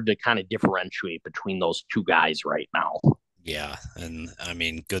it's hard to kind of differentiate between those two guys right now. Yeah, and I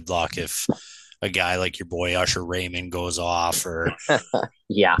mean, good luck if a guy like your boy Usher Raymond goes off or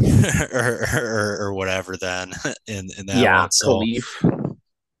Yeah, or whatever then in that yeah, one. So Khalif.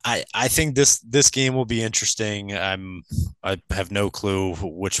 I think this game will be interesting. I have no clue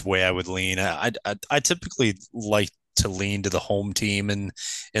which way I would lean. I typically like to lean to the home team in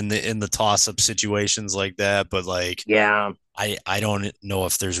the toss up situations like that, but like Yeah, I don't know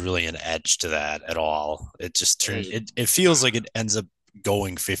if there's really an edge to that at all. It just turns it feels like it ends up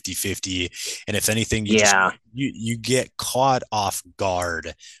going 50-50, and if anything yeah. you get caught off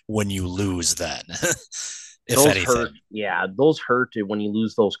guard when you lose then. If Those hurt. anything. Yeah, those hurt when you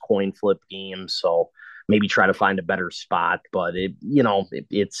lose those coin flip games. So maybe try to find a better spot. But it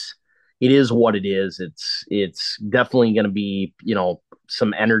is what it is. It's definitely going to be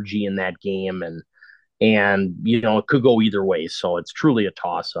some energy in that game, and it could go either way. So it's truly a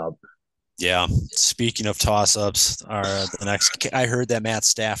toss up. Yeah. Speaking of toss ups, the next, I heard that Matt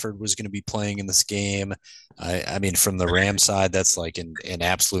Stafford was going to be playing in this game. I mean, from the Ram side, that's like an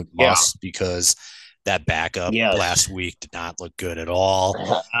absolute Yeah. must because that backup Yes. last week did not look good at all.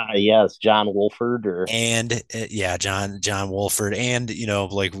 Yes, John Wolford or And yeah, John Wolford, and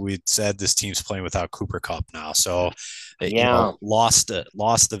like we said, this team's playing without Cooper Kupp now, so yeah, lost the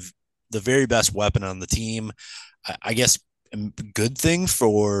very best weapon on the team. I guess good thing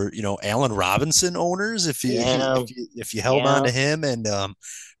for Allen Robinson owners yeah, if you held on yeah. to him and Van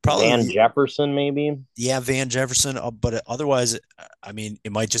probably Jefferson maybe. yeah Van Jefferson, but otherwise I mean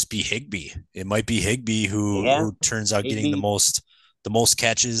it might just be Higbee. It might be Higbee Yeah, who turns out getting maybe. the most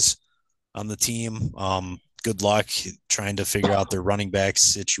catches on the team. Good luck trying to figure out their running back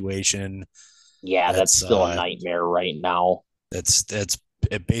situation. Yeah, that's That's still a nightmare right now. that's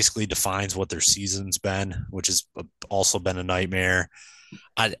it basically defines what their season's been, which has also been a nightmare.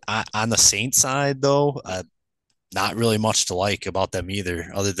 On the Saints side, though, not really much to like about them either,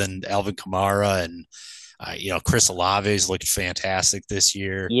 other than Alvin Kamara and Chris Olave's looked fantastic this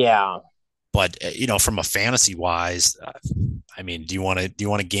year. Yeah, But from a fantasy wise, I mean, do you want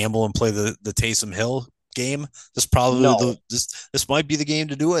to gamble and play the Taysom Hill game? This probably no. this might be the game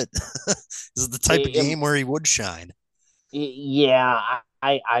to do it. This is the type of It, game where he would shine. yeah,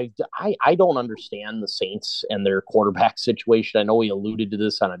 I don't understand the Saints and their quarterback situation. I know we alluded to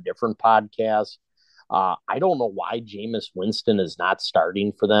this on a different podcast. I don't know why Jameis Winston is not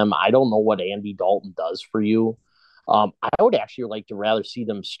starting for them. I don't know what Andy Dalton does for you. I would actually like to rather see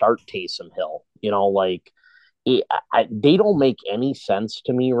them start Taysom Hill. Like they don't make any sense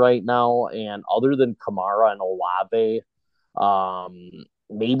to me right now. And other than Kamara and Olave,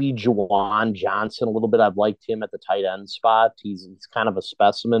 maybe Juwan Johnson a little bit. I've liked him at the tight end spot. He's kind of a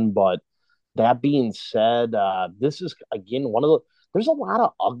specimen. But that being said, this is again one of the. There's a lot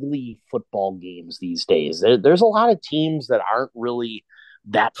of ugly football games these days. There's a lot of teams that aren't really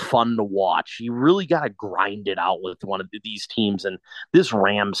that fun to watch. You really got to grind it out with one of these teams, and this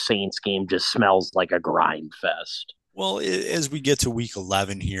Rams Saints game just smells like a grind fest. Well, as we get to week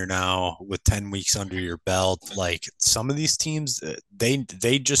 11 here now, with 10 weeks under your belt, like some of these teams,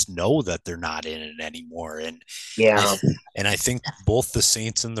 they just know that they're not in it anymore, and I Yeah, and I think both the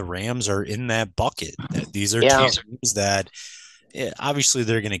Saints and the Rams are in that bucket. These are yeah, teams that obviously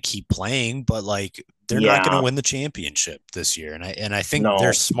they're going to keep playing, but like they're not going to yeah. win the championship this year, and I think they're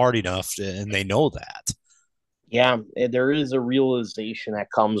No, smart enough and they know that. yeah. There is a realization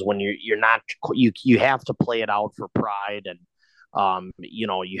that comes when you're not you have to play it out for pride, and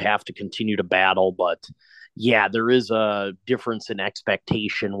you have to continue to battle, but. Yeah, there is a difference in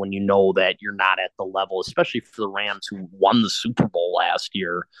expectation when you know that you're not at the level, especially for the Rams who won the Super Bowl last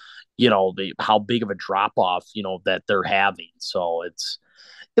year. How big of a drop off that they're having. So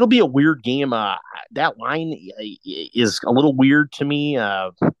it'll be a weird game. That line is a little weird to me.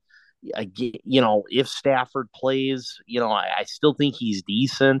 If Stafford plays, I still think he's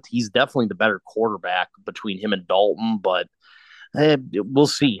decent. He's definitely the better quarterback between him and Dalton, but we'll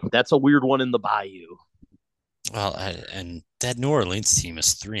see. That's a weird one in the Bayou. Well, and that New Orleans team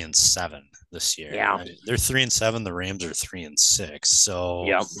is 3-7 this year. Yeah. I mean, they're 3-7. The Rams are 3-6. So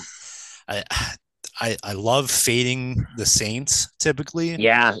Yep. I I love fading the Saints typically.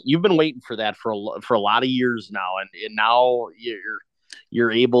 Yeah, you've been waiting for that for a lot of years now, and now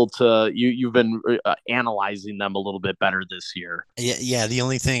you're able to you've been analyzing them a little bit better this year. Yeah, yeah. The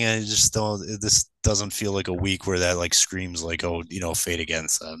only thing I just don't. This doesn't feel like a week where that like screams like, oh, fade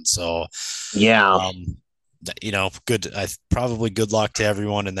against them. So, Yeah, um, good. Probably good luck to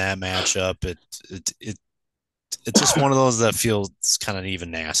everyone in that matchup. It it's just one of those that feels kind of even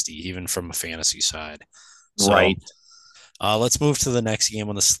nasty, even from a fantasy side. So, right. let's move to the next game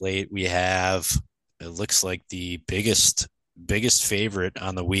on the slate. We have, it looks like the biggest favorite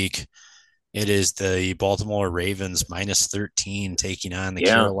on the week. It is the Baltimore Ravens -13 taking on the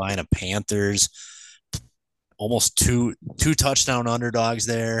Yeah, Carolina Panthers. Almost two touchdown underdogs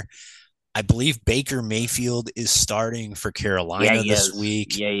there. I believe Baker Mayfield is starting for yeah, Carolina he this is.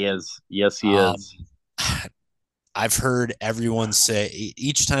 week. Yeah, he is. Yes, he Um, is. I've heard everyone say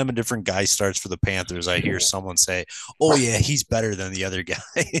each time a different guy starts for the Panthers, I hear someone say, "Oh yeah, he's better than the other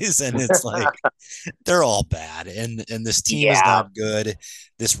guys," and it's like they're all bad, and this team is Yeah, not good.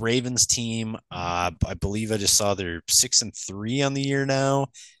 This Ravens team, I believe I just saw they're 6-3 on the year now,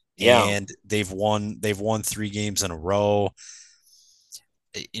 yeah, and they've won 3 games in a row.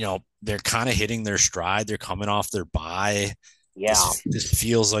 They're kind of hitting their stride. They're coming off their bye. yeah. This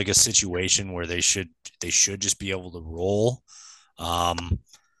feels like a situation where they should just be able to roll. Um,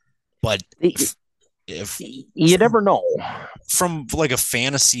 but if You from, never know. from like a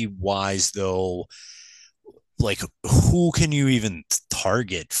fantasy wise though, like who can you even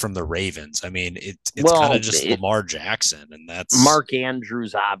target from the Ravens? I mean, it's kind of Well, just Lamar Jackson, and that's Mark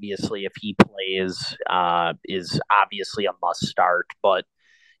Andrews, obviously, if he plays, is obviously a must start. But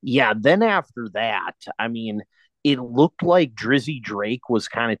yeah, then after that, I mean, it looked like Drizzy Drake was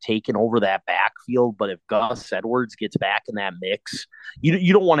kind of taking over that backfield. But if Gus Edwards gets back in that mix,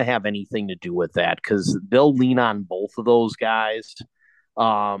 you don't want to have anything to do with that because they'll lean on both of those guys.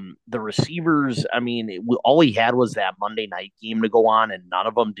 The receivers, I mean, all he had was that Monday night game to go on, and none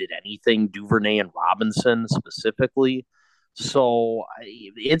of them did anything. Duvernay and Robinson specifically. So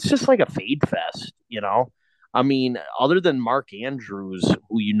it's just like a fade fest, you know. I mean, other than Mark Andrews,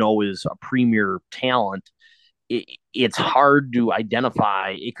 who you know is a premier talent, it's hard to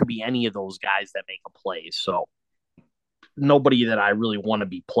identify. It could be any of those guys that make a play. So nobody that I really want to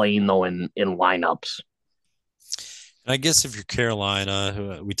be playing though in lineups. and I guess if you're Carolina,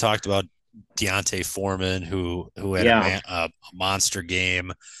 who we talked about Deontay Foreman, who had Yeah, a monster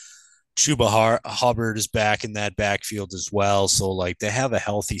game. Chuba Hubbard is back in that backfield as well, so like they have a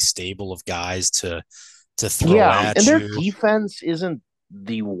healthy stable of guys to throw yeah, and at their you. defense isn't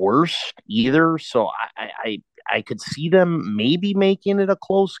the worst either. So I could see them maybe making it a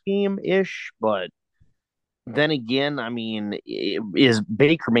close game ish, but then again, I mean, is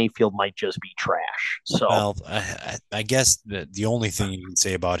Baker Mayfield might just be trash. So Well, I guess the only thing you can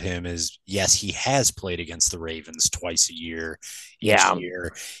say about him is yes, he has played against the Ravens twice a year, each yeah,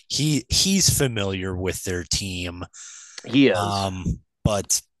 year. He's familiar with their team, he is.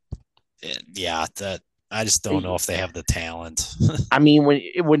 but yeah, that I just don't know if they have the talent. I mean,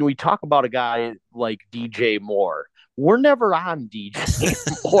 when we talk about a guy like DJ Moore, we're never on DJ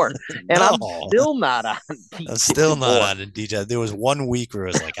Moore, and I'm No, still not on I'm DJ still not Moore. on a DJ. There was one week where it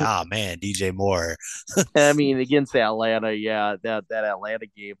was like, ah, man, DJ Moore. I mean, against Atlanta, yeah, that Atlanta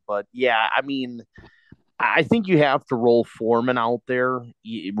game, but yeah, I mean, I think you have to roll Foreman out there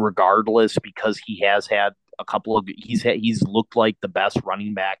regardless because he has had a couple of he's looked like the best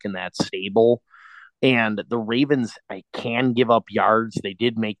running back in that stable. And the Ravens I can give up yards. They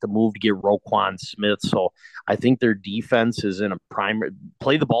did make the move to get Roquan Smith, so I think their defense is in a primary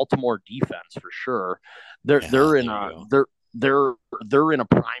play the Baltimore defense for sure. They're Yeah, they're in there you a go. they're in a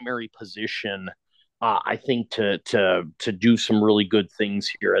primary position. I think to do some really good things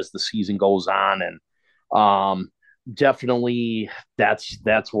here as the season goes on, and definitely that's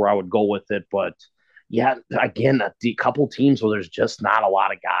where I would go with it. But yeah, again, a couple teams where there's just not a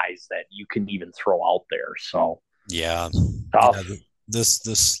lot of guys that you can even throw out there. So Yeah, yeah. tough.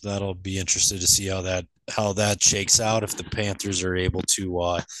 This that'll be interested to see how that shakes out if the Panthers are able to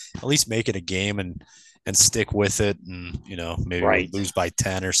at least make it a game and stick with it, and maybe Right. lose by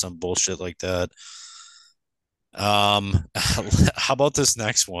 10 or some bullshit like that. How about this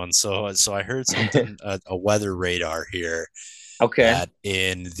next one? So I heard something, a weather radar here. Okay. that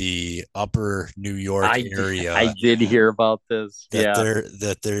in the upper New York I I area did hear about this. Yeah.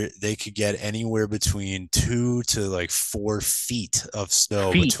 they could get anywhere between 2 to like 4 feet of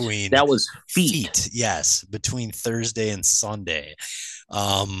snow Feet. between That was feet. feet, yes, between Thursday and Sunday.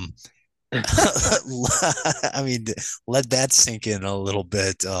 Um, I mean, let that sink in a little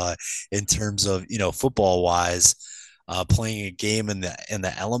bit in terms of football wise, playing a game in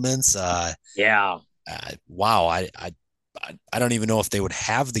the elements. Yeah. Wow, I don't even know if they would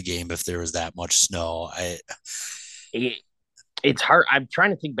have the game if there was that much snow. It, it's hard. I'm trying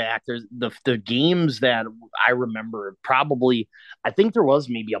to think back. There's the games that I remember. Probably, I think there was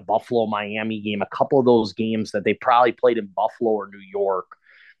maybe a Buffalo Miami game. A couple of those games that they probably played in Buffalo or New York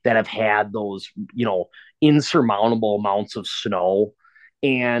that have had those insurmountable amounts of snow,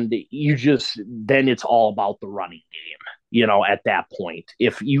 and you just then it's all about the running game. At that point,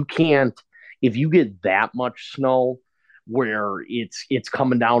 if you get that much snow where it's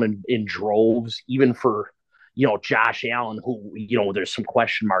coming down in droves, even for Josh Allen, who there's some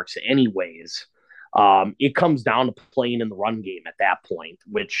question marks anyways. It comes down to playing in the run game at that point,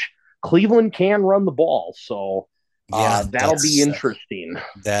 which Cleveland can run the ball, so Yeah, that'll be interesting.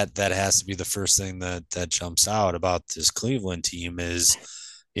 that has to be the first thing that jumps out about this Cleveland team is,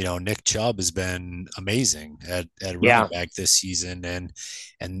 Nick Chubb has been amazing at running Yeah, back this season, and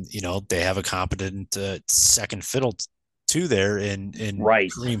they have a competent second fiddle too there in right.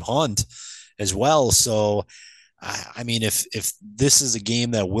 Kareem Hunt as well. So I mean, if this is a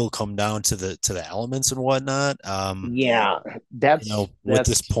game that will come down to the elements and whatnot, Yeah, with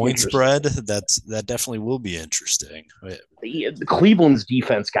this that's point spread, interesting. that definitely will be interesting. The Cleveland's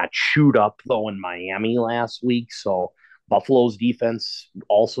defense got chewed up though in Miami last week, so Buffalo's defense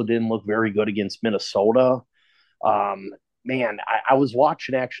also didn't look very good against Minnesota. Um, Man, I was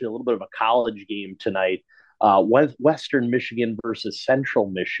watching actually a little bit of a college game tonight, Western Michigan versus Central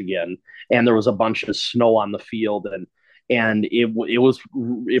Michigan, and there was a bunch of snow on the field, and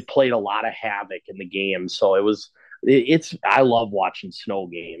it played a lot of havoc in the game. So it's I love watching snow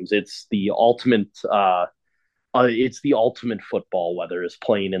games. It's the ultimate football weather is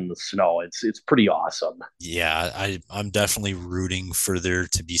playing in the snow. It's pretty awesome. Yeah, I'm definitely rooting for there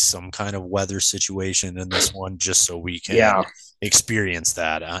to be some kind of weather situation in this one, just so we can Yeah, experience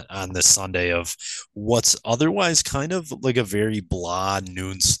that on this Sunday of what's otherwise kind of like a very blah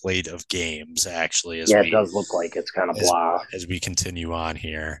noon slate of games. Actually, yeah, it does look like it's kind of as blah. as we continue on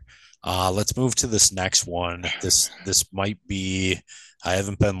here. Let's move to this next one. This might be. I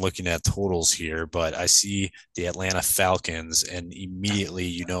haven't been looking at totals here, but I see the Atlanta Falcons, and immediately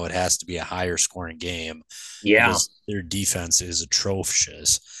it has to be a higher scoring game Yeah, because their defense is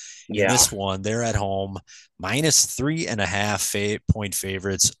atrocious. In yeah. this one, they're at home, -3.5 point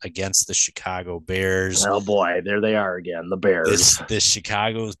favorites against the Chicago Bears. Oh boy, there they are again, the Bears. This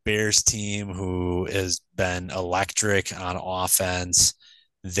Chicago Bears team who has been electric on offense.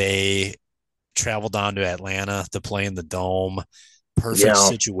 They travel down to Atlanta to play in the dome. Perfect Yeah,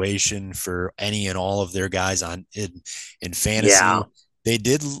 situation for any and all of their guys in yeah, fantasy. They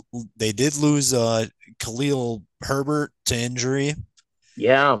did they did lose Khalil Herbert to injury.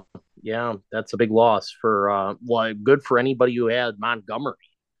 yeah, yeah. That's a big loss for good for anybody who had Montgomery.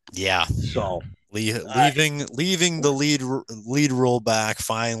 Yeah, So uh, leaving the lead role back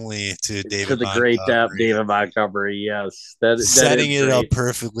finally to to David the great Montgomery, David Montgomery, yes, that is setting it up great.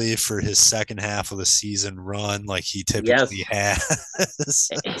 perfectly for his second half of the season run like he typically Yes, has.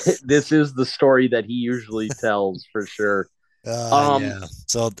 this is the story that he usually tells for sure. Um, Yeah.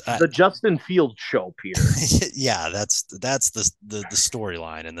 So the Justin Fields show, Peter. yeah, that's the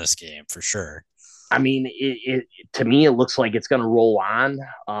storyline in this game for sure. I mean, to me, it looks like it's going to roll on.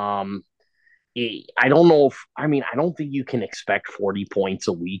 I don't know if I don't think you can expect 40 points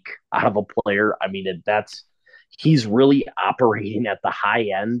a week out of a player. I mean, that's he's really operating at the high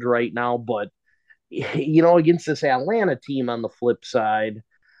end right now. But against this Atlanta team on the flip side,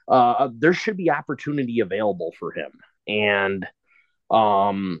 there should be opportunity available for him, and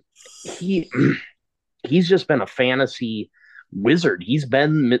he he's just been a fantasy wizard. He's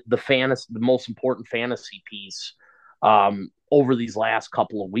been the most important fantasy piece over these last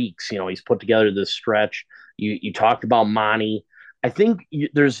couple of weeks. He's put together this stretch. You talked about Monty. I think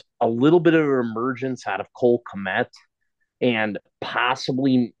there's a little bit of an emergence out of Cole Komet, and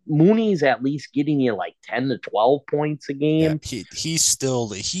possibly Mooney's at least getting you like 10 to 12 points a Yeah, game.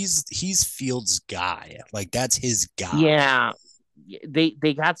 he's Fields' guy. Like that's his guy. Yeah,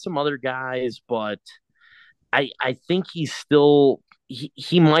 they got some other guys, but I think he's still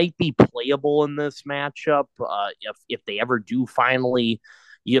he might be playable in this matchup if they ever do finally,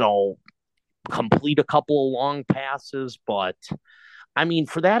 you know, complete a couple of long passes, but I mean,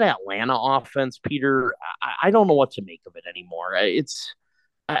 for that Atlanta offense, Peter, I don't know what to make of it anymore.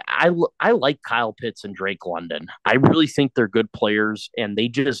 I like Kyle Pitts and Drake London. I really think they're good players, and they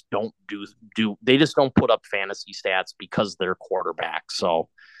just don't they just don't put up fantasy stats because they're quarterbacks. So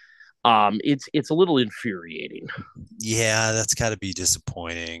it's a little infuriating. Yeah, that's got to be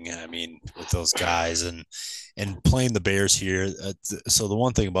disappointing. I mean, with those guys and playing the Bears here. So the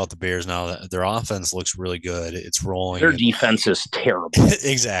one thing about the Bears now, their offense looks really good. It's rolling. Their defense is terrible.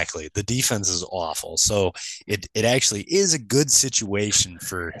 Exactly. The defense is awful. So it actually is a good situation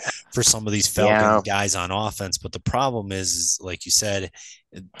for some of these Falcon guys on offense. But the problem is like you said,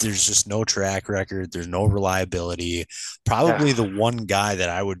 there's just no track record. There's no reliability. Probably the one guy that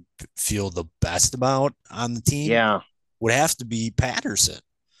I would feel the best about on the team would have to be Patterson.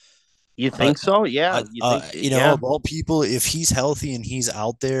 You think so? Yeah. Of all people, if he's healthy and he's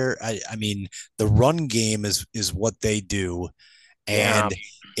out there, I mean, the run game is what they do. And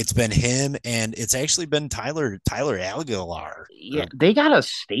it's been him, and it's actually been Tyler Algilar. Yeah, they got a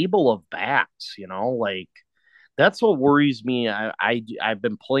stable of backs, like that's what worries me. I've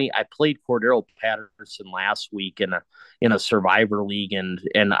been playing. I played Cordero Patterson last week in a Survivor league, and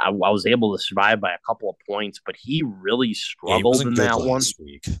I was able to survive by a couple of points, but he really struggled in that one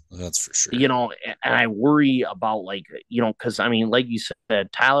week. That's for sure. And I worry about because I mean, like you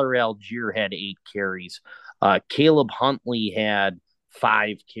said, Tyler Algier had 8 carries. Caleb Huntley had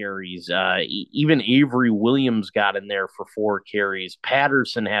 5 carries. Even Avery Williams got in there for 4 carries.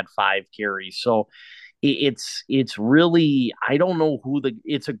 Patterson had 5 carries. So it's really, I don't know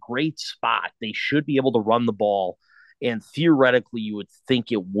it's a great spot. They should be able to run the ball, and theoretically you would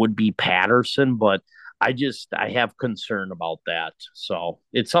think it would be Patterson, but I have concern about that. So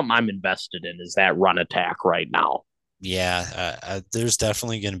it's something I'm invested in, is that run attack right now. Yeah, there's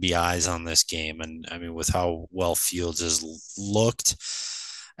definitely going to be eyes on this game, and I mean, with how well Fields has looked,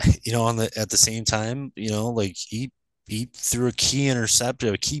 at the same time, like he threw a key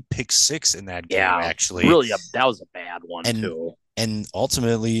interception, a key pick 6 in that game. Actually, really, that was a bad one too. And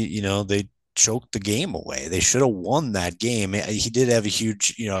ultimately, they choked the game away. They should have won that game. He did have a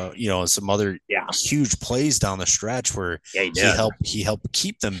huge, some other huge plays down the stretch where he helped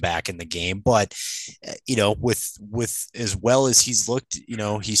keep them back in the game. But with as well as he's looked,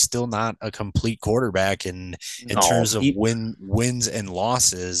 he's still not a complete quarterback in terms of wins and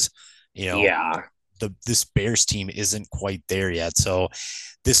losses. This Bears team isn't quite there yet. So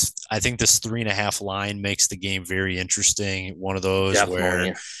I think this 3.5 line makes the game very interesting. One of those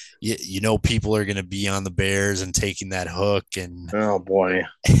where people are going to be on the Bears and taking that hook, and oh boy,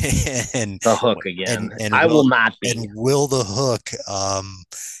 and the hook again. And I will not be. And will the hook,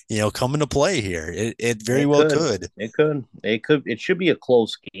 come into play here? It very well could. It could. It should be a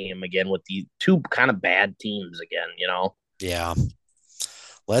close game again with the two kind of bad teams again. Yeah.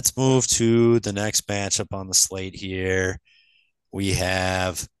 Let's move to the next matchup on the slate here. We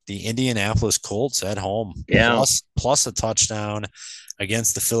have the Indianapolis Colts at home, plus a touchdown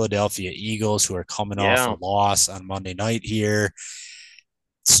against the Philadelphia Eagles, who are coming off a loss on Monday night here.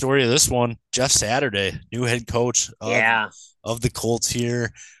 Story of this one, Jeff Saturday, new head coach of the Colts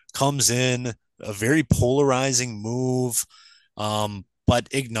here, comes in, a very polarizing move. But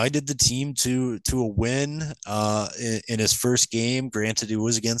ignited the team to a win in his first game. Granted, it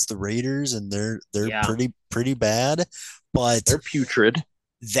was against the Raiders, and they're pretty bad, but they're putrid.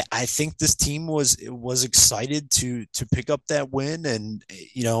 I think this team was excited to pick up that win, and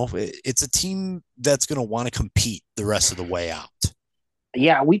it's a team that's going to want to compete the rest of the way out.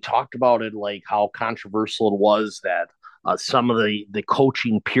 Yeah, we talked about it, like how controversial it was that some of the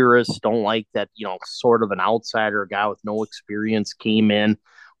coaching purists don't like that, sort of an outsider, guy with no experience came in,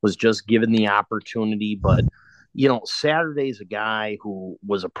 was just given the opportunity. But, Saturday's a guy who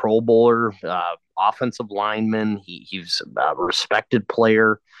was a Pro Bowler, offensive lineman. He's a respected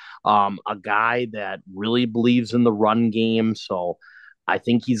player, a guy that really believes in the run game. So I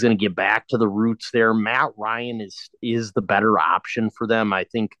think he's going to get back to the roots there. Matt Ryan is the better option for them. I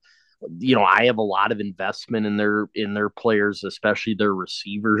think, I have a lot of investment in their players, especially their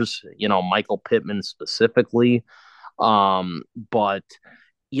receivers, Michael Pittman specifically. But,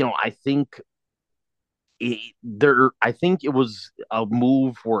 I think it was a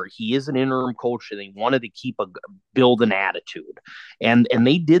move where he is an interim coach and they wanted to build an attitude. And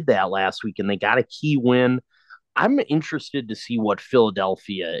they did that last week, and they got a key win. I'm interested to see what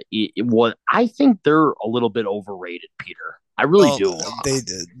Philadelphia what I think they're a little bit overrated, Peter. I really Well, do.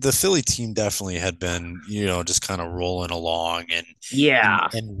 the Philly team definitely had been, just kind of rolling along and and Yeah,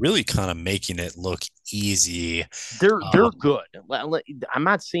 and really kind of making it look easy. they're good. I'm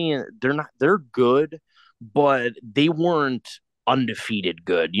not saying they're not. They're good, but they weren't undefeated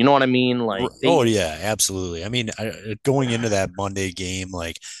good. You know what I mean? Like Oh they, yeah, absolutely. I mean, going into that Monday game,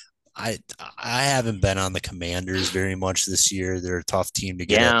 like I I haven't been on the Commanders very much this year. They're a tough team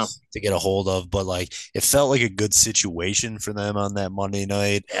yeah, to get a hold of, but like it felt like a good situation for them on that Monday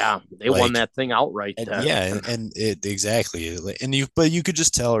night. yeah, they won Like that thing outright. and Then yeah, and it exactly. And you could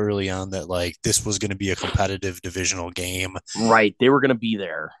just tell early on that like this was going to be a competitive divisional game. right, they were gonna be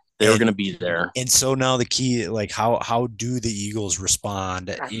there. They were And gonna be there. and so now the key, like how do the Eagles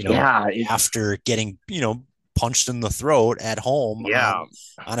respond, Yeah, after getting, punched in the throat at home yeah.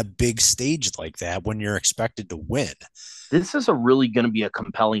 on a big stage like that when you're expected to win. This is a really going to be a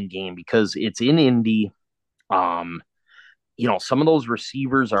compelling game because it's in Indy. Um, some of those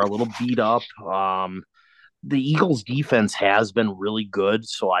receivers are a little beat up. The Eagles defense has been really good.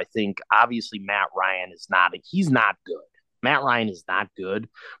 So I think obviously Matt Ryan he's not good. Matt Ryan is not good,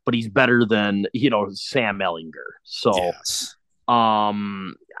 but he's better than, Sam Ellinger. So, Yes.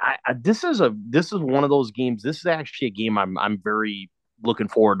 this is one of those games. This is actually a game I'm very looking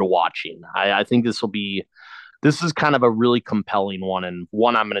forward to watching. I think this is kind of a really compelling one and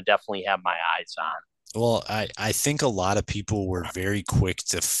one I'm going to definitely have my eyes on. Well, I think a lot of people were very quick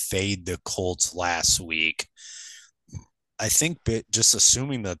to fade the Colts last week. I think just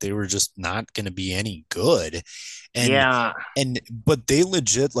assuming that they were just not going to be any good. And Yeah. but they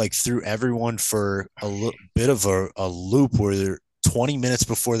legit like threw everyone for bit of a loop where they're 20 minutes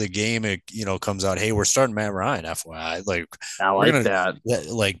before the game, it comes out, hey, we're starting Matt Ryan, FYI. Like I we're like gonna that.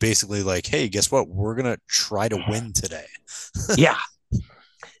 like basically like, hey, guess what? We're gonna try to win today. Yeah.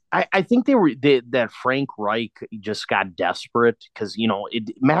 I think that Frank Reich just got desperate because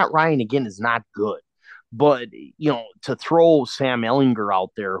Matt Ryan again is not good, but to throw Sam Ellinger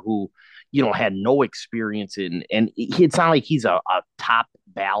out there who had no experience and it's not like he's a top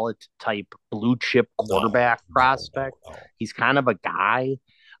ballot type blue chip No, quarterback no, prospect. no, no. He's kind of a guy.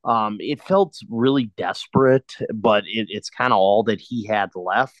 It felt really desperate, but it's kind of all that he had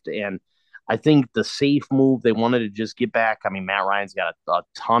left and I think the safe move, they wanted to just get back. I mean, Matt Ryan's got a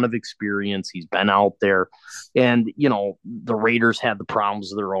ton of experience. He's been out there. And, the Raiders had the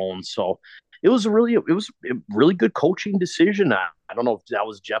problems of their own. So it was a really good coaching decision. I don't know if that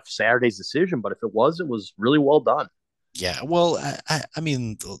was Jeff Saturday's decision, but if it was really well done. Yeah, well, I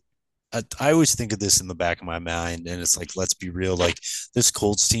mean, I always think of this in the back of my mind, and it's like, let's be real. Like this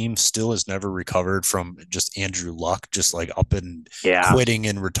Colts team still has never recovered from just Andrew Luck, just like up and Yeah, quitting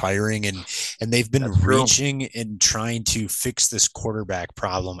and retiring, and they've been that's true. reaching and trying to fix this quarterback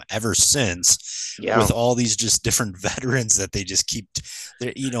problem ever since, with Yeah. all these just different veterans that they just keep,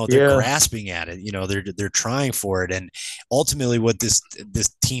 they're Yeah. grasping at it. They're trying for it, and ultimately, what this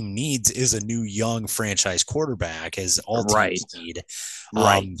team needs is a new young franchise quarterback, as all teams Right. need.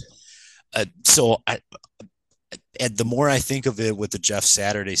 Right. Um, so and the more I think of it with the Jeff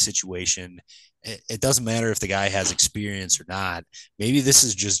Saturday situation, it doesn't matter if the guy has experience or not. Maybe this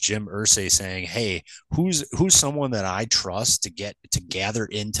is just Jim Irsay saying, "Hey, who's someone that I trust to gather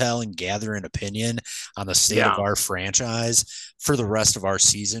intel and gather an opinion on the state of Yeah. our franchise for the rest of our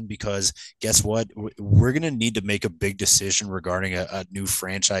season? Because guess what, we're going to need to make a big decision regarding a new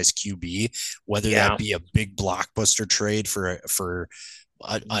franchise QB, whether that Yeah. be a big blockbuster trade for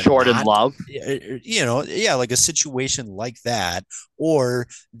a Jordan not Love. yeah, like a situation like that, or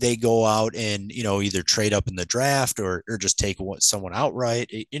they go out and either trade up in the draft or just take someone outright,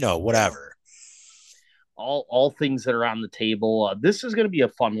 Yeah. whatever. All things that are on the table. This is going to be a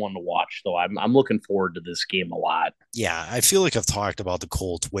fun one to watch, though. I'm looking forward to this game a lot. Yeah, I feel like I've talked about the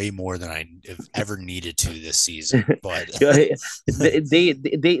Colts way more than I have ever needed to this season, but There's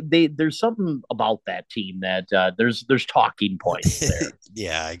something about that team that there's talking points there.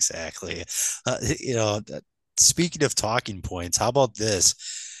 yeah, exactly. You know, speaking of talking points, how about this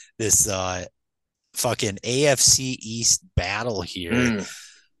fucking AFC East battle here? Mm,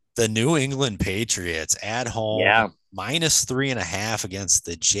 The New England Patriots at home, yeah, -3.5 against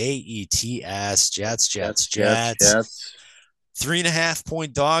the Jets, Jets. Jets. 3.5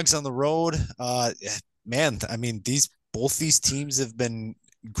 point dogs on the road. Man, I mean, both these teams have been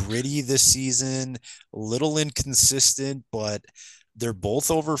gritty this season, a little inconsistent, but they're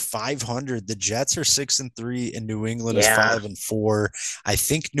both over 500. The Jets are 6-3, and New England is Yeah, 5-4. I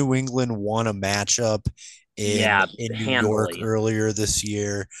think New England won a matchup in yeah, in New York handily, earlier this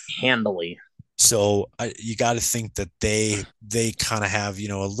year. handily. So you got to think that they kind of have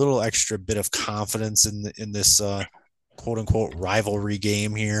a little extra bit of confidence in this quote unquote rivalry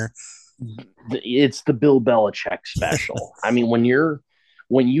game here. It's the Bill Belichick special. I mean, when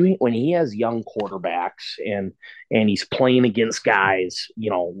he has young quarterbacks and he's playing against guys,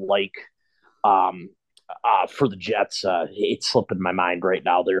 like um for the Jets, it's slipping my mind right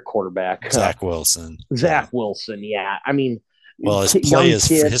now. Their quarterback, Zach Wilson. Zach Yeah. Wilson. Yeah, I mean, Well, young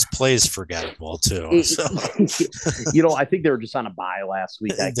kid. his play is forgettable too. So I think they were just on a bye last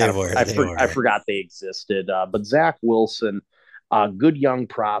week. they I were. forgot they existed. But Zach Wilson, good young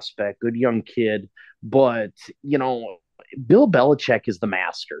prospect, good young kid. But Bill Belichick is the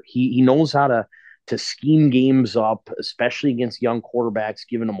master. He knows how to scheme games up, especially against young quarterbacks,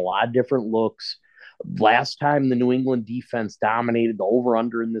 giving them a lot of different looks. Last time the New England defense dominated, the over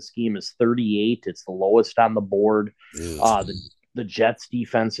under in this game is 38. It's the lowest on the board. Ugh. The Jets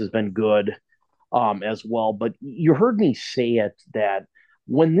defense has been good as well. But you heard me say it that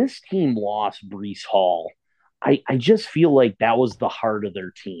when this team lost Brees Hall, I just feel like that was the heart of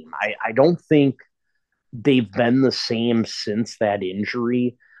their team. I don't think they've been the same since that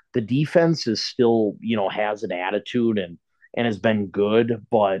injury. The defense is still, has an attitude and has been good,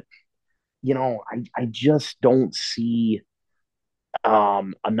 but I just don't see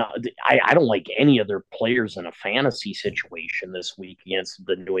I don't like any of their players in a fantasy situation this week against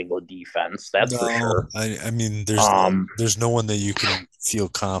the New England defense. That's for No, sure. I mean, Um, there's no one that you can feel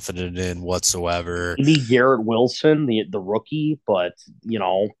confident in whatsoever. Maybe Garrett Wilson, the rookie, but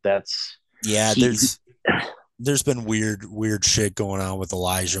that's Yeah, he. there's been weird shit going on with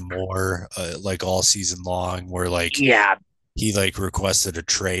Elijah Moore, like all season long, where like Yeah, he like requested a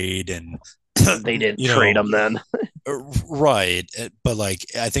trade and they didn't you trade know him then. right, but like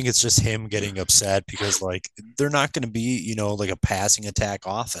I think it's just him getting upset because like they're not going to be like a passing attack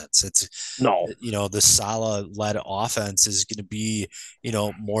offense. It's No, the Salah led offense is going to be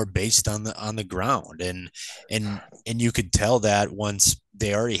more based on the ground, and you could tell that once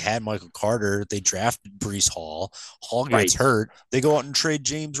they already had Michael Carter, they drafted Brees Hall. Hall gets right. hurt, they go out and trade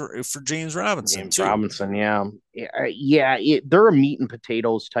James for James Robinson James too. Robinson, yeah, yeah. They're a meat and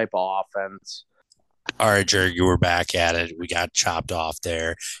potatoes type of offense. All right, Jared, you were back at it. We got chopped off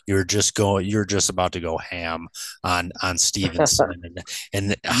there. You were just about to go ham on Stevenson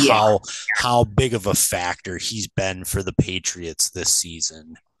and Yeah, how big of a factor he's been for the Patriots this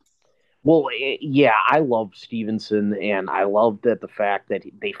season. well, yeah, I love Stevenson, and I love that the fact that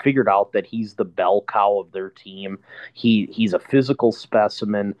they figured out that he's the bell cow of their team. He's a physical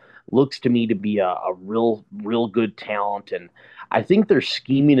specimen. Looks to me to be a real good talent, and I think they're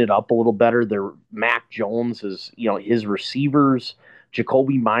scheming it up a little better. Their Mac Jones is, his receivers.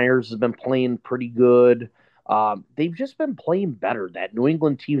 Jacoby Myers has been playing pretty good. They've just been playing better. That New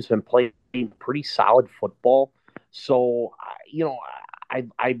England team's been playing pretty solid football. So,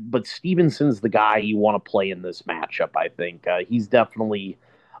 but Stevenson's the guy you want to play in this matchup. I think he's definitely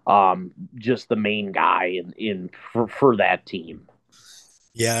just the main guy for that team.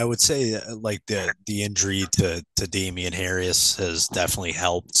 Yeah, I would say like the injury to Damian Harris has definitely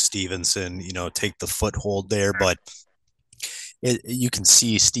helped Stevenson, take the foothold there. But you can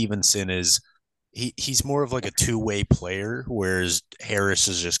see Stevenson is he's more of like a two-way player, whereas Harris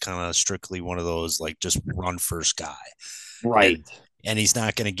is just kind of strictly one of those like just run first guy, and Right. he's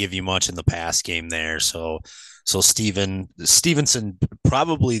not going to give you much in the pass game there. So Stevenson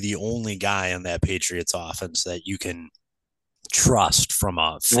probably the only guy on that Patriots offense that you can trust from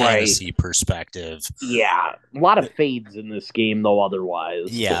a Right. fantasy perspective. Yeah. A lot of fades in this game, though.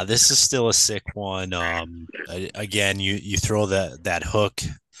 Otherwise, Yeah, this is still a sick one. Again, you throw that hook,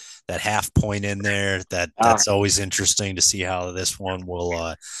 that half point in there. That's always interesting to see how this one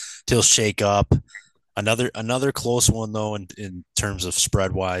will shake up. Another close one though in terms of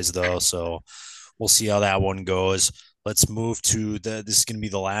spread wise though. So we'll see how that one goes. Let's move to this is going to be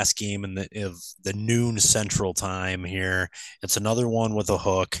the last game in the noon Central Time here. It's another one with a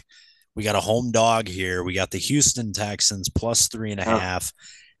hook. We got a home dog here. We got the Houston Texans plus 3.5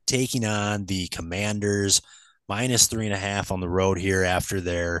 taking on the Commanders minus 3.5 on the road here after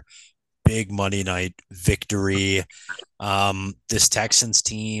their big Monday night victory. This Texans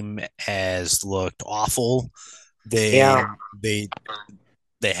team has looked awful. They yeah, they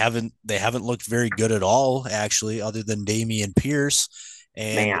they haven't looked very good at all, actually, other than Damian Pierce.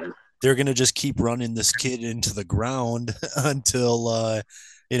 And man. they're gonna just keep running this kid into the ground until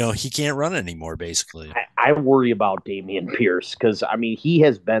he can't run anymore, basically. I worry about Damian Pierce because I mean he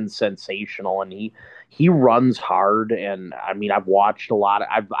has been sensational and he runs hard and I mean I've watched a lot.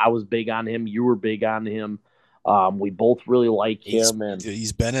 I was big on him. You were big on him. We both really like He's him and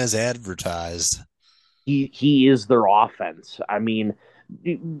he's been as advertised. he is their offense. I mean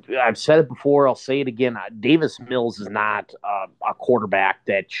I've said it before. I'll say it again. Davis Mills is not a quarterback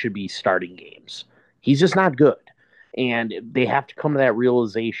that should be starting games. He's just not good, and they have to come to that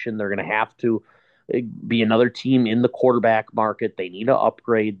realization. They're going to have to be another team in the quarterback market. They need to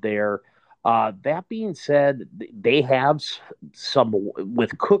upgrade there. That being said, they have some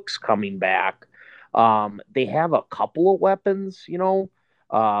with Cooks coming back. They have a couple of weapons,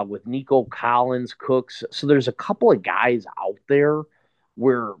 with Nico Collins, Cooks. So there's a couple of guys out there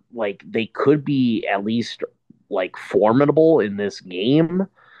where like they could be at least like formidable in this game.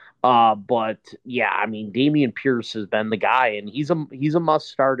 But yeah, I mean Damian Pierce has been the guy, and he's a must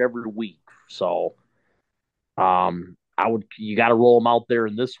start every week. So I would you got to roll him out there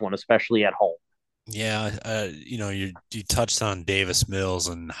in this one, especially at home. Yeah, you touched on Davis Mills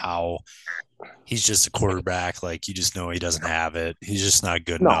and how he's just a quarterback. Like you just know he doesn't have it. He's just not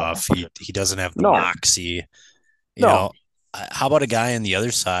good No, enough. He doesn't have the no, moxie. You no. know, how about a guy on the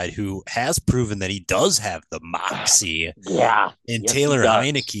other side who has proven that he does have the moxie? Yeah, And yes he Taylor does.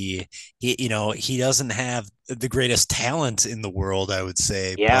 Heineke, he doesn't have the greatest talent in the world, I would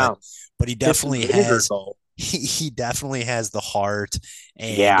say, but Yeah, he pisses definitely vinegar has though. he definitely has the heart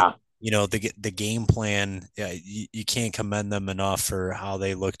and Yeah, the game plan. You can't commend them enough for how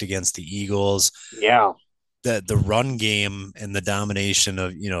they looked against the Eagles. yeah, The run game and the domination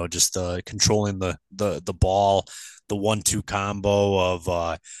of just controlling the ball, the 1-2 combo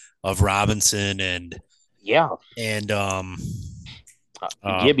of Robinson yeah. and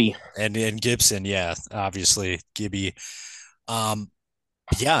Gibby. and Gibson, yeah, obviously Gibby. Um,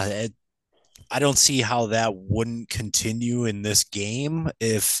 yeah, I don't see how that wouldn't continue in this game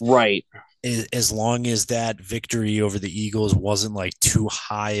if Right. as long as that victory over the Eagles wasn't like too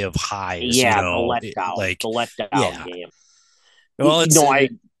high of highs, Yeah, the letdown yeah. game. Well, You know, I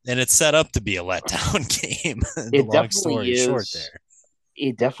it's set up to be a letdown game. The it long definitely story short, is. there.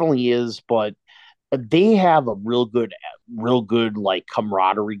 It definitely is, but they have a real good like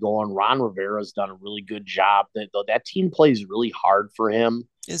camaraderie going. Ron Rivera's done a really good job. That team plays really hard for him.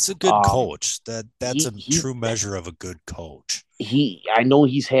 It's a good Um, coach. That's he a he true measure of a good coach. I know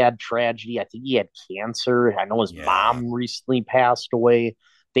he's had tragedy. I think he had cancer. I know his Yeah. mom recently passed away.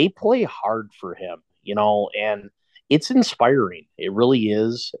 They play hard for him, and it's inspiring. It really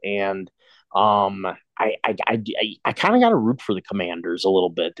is. And I kind of got to root for the Commanders a little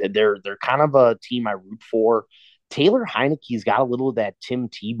bit. They're kind of a team I root for. Taylor Heineke's got a little of that Tim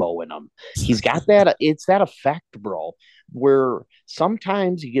Tebow in him. He's got that. It's that effect, bro, where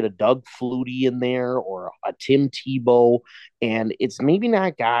sometimes you get a Doug Flutie in there or a Tim Tebow, and it's maybe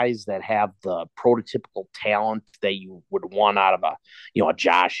not guys that have the prototypical talent that you would want out of a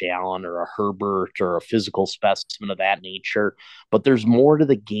Josh Allen or a Herbert or a physical specimen of that nature. But there's more to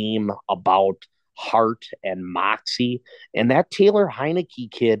the game about heart and moxie. And that Taylor Heineke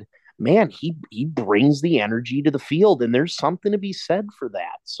kid, man, he brings the energy to the field, and there's something to be said for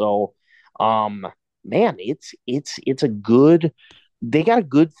that. So, um, man, it's a good they got a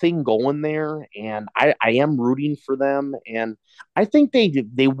good thing going there, and I am rooting for them, and I think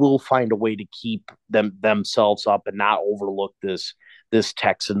they will find a way to keep themselves up and not overlook this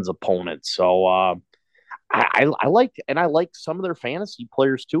Texans opponent. So I like some of their fantasy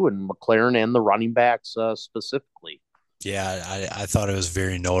players too, and McLaren and the running backs specifically. Yeah, I thought it was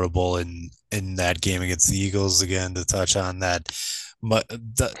very notable in that game against the Eagles again to touch on that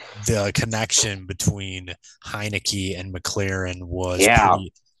the connection between Heineke and McLaren was Yeah,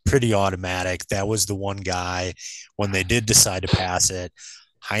 pretty automatic. That was the one guy when they did decide to pass it.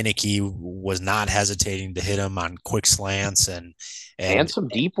 Heineke was not hesitating to hit him on quick slants and and some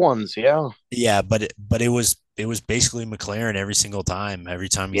deep ones. Yeah, yeah, but it was basically McLaren every single time. Every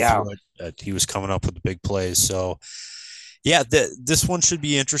time he yeah, threw it, he was coming up with the big plays. So yeah, this one should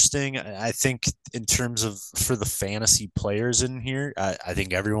be interesting. I think in terms of for the fantasy players in here, I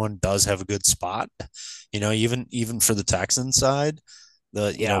think everyone does have a good spot. Even for the Texans side,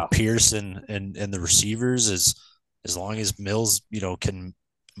 the yeah. Pearson and the receivers as long as Mills can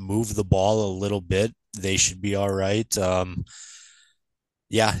move the ball a little bit, they should be all right.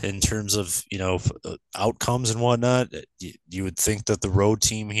 Yeah, in terms of outcomes and whatnot, you would think that the road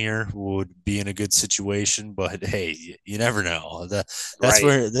team here would be in a good situation, but hey, you never know. That's Right.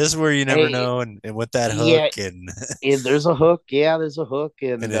 where this is where you never Hey, know, and with that hook yeah. There's a hook. Yeah, there's a hook,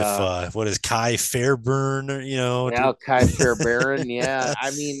 and and if what is Kai Fairburn, yeah, Kai Fairbairn. Yeah,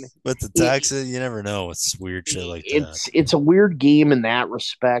 I mean, with the it, Texans, you never know. It's weird shit like that. it's a weird game in that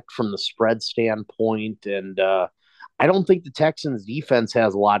respect from the spread standpoint, and I don't think the Texans defense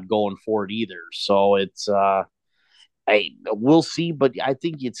has a lot going for it either. So it's we'll see, but I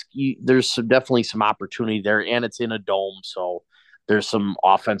think there's definitely some opportunity there, and it's in a dome, so there's some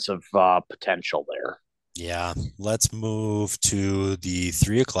offensive potential there. Yeah, let's move to the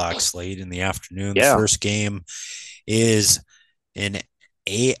 3 o'clock slate in the afternoon. The Yeah. first game is an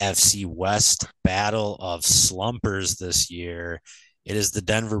AFC West battle of slumpers this year. It is the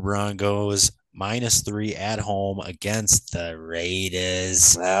Denver Broncos -3 at home against the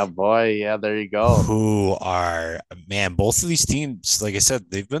Raiders, Oh boy, yeah, there you go. who are, man, both of these teams, like I said,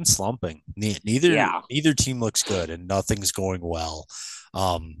 they've been slumping. Yeah. Neither team looks good, and nothing's going well.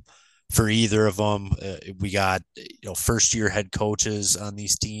 Um, for either of them, we got first year head coaches on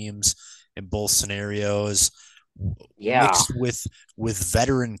these teams in both scenarios, Yeah. mixed with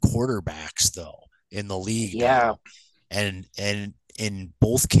veteran quarterbacks though in the league Yeah. now, and in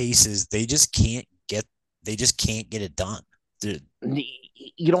both cases they just can't get it done.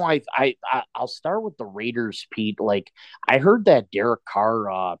 I'll start with the Raiders, Pete. Like, I heard that Derek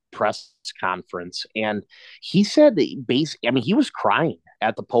Carr press conference, and he said that basically, I mean, he was crying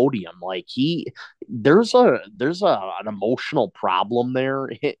at the podium. Like, there's an emotional problem there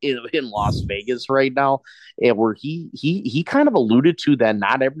in Las Vegas right now, and where he kind of alluded to that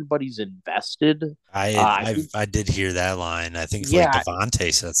not everybody's invested. I think, I did hear that line. I think like yeah,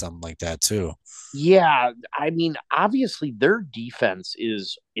 Devontae said something like that too. yeah, I mean, obviously their defense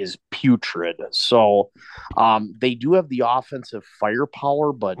is putrid. So they do have the offensive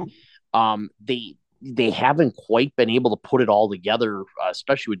firepower, but they haven't quite been able to put it all together,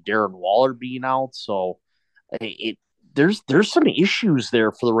 especially with Darren Waller being out. So it there's some issues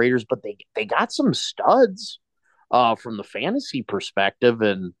there for the Raiders, but they got some studs from the fantasy perspective,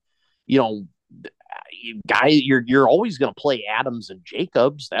 and you know, you're always going to play Adams and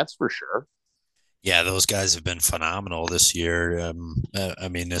Jacobs, that's for sure. Yeah, those guys have been phenomenal this year. I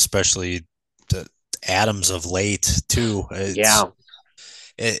mean, especially the Adams of late too. Yeah.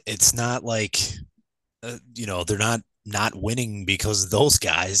 It's not like they're not winning because of those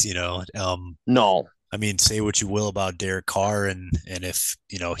guys. No. I mean, say what you will about Derek Carr, and if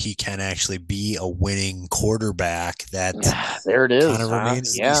he can actually be a winning quarterback, that There it kind is, of huh?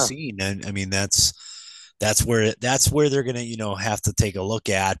 remains to be Yeah. seen. And I mean, that's where they're gonna have to take a look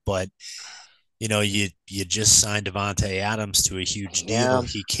at. But you just signed Devontae Adams to a huge deal. Yeah.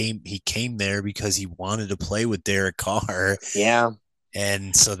 He came there because he wanted to play with Derek Carr, Yeah.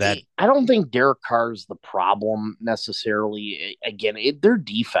 and so that I don't think Derek Carr is the problem necessarily. Again, their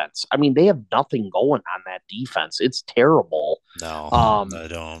defense. I mean, they have nothing going on that defense. It's terrible. no, Um, I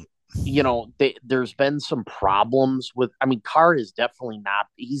don't. there's been some problems with. I mean, Carr is definitely not.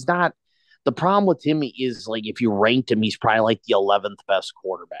 He's not. The problem with him is like if you ranked him, he's probably like the 11th best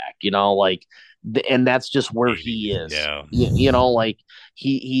quarterback. Like, and that's just where Maybe, he is. yeah. Like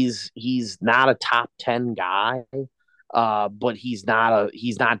he's not a top 10 guy, but he's not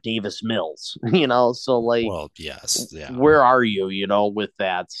Davis Mills. So like, Well, yes, yeah. where are you? With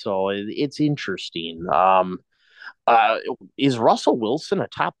that, so it's interesting. Uh, is Russell Wilson a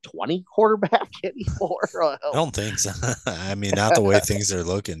top 20 quarterback anymore? I don't think so. I mean, not the way things are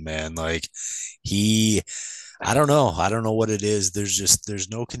looking, man. Like he, I don't know. I don't know what it is. There's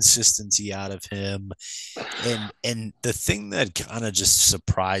no consistency out of him. And the thing that kind of just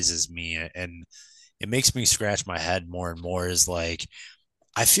surprises me and it makes me scratch my head more and more is like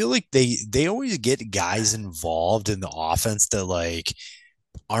I feel like they always get guys involved in the offense that like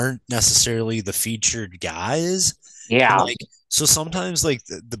aren't necessarily the featured guys. And Yeah. like, so sometimes like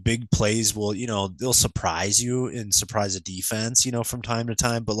the big plays will, they'll surprise you and surprise a defense, from time to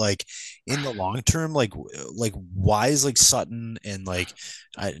time. But like in the long term, like why is like Sutton and like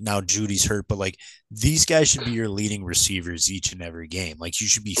now Judy's hurt, but like these guys should be your leading receivers each and every game. Like you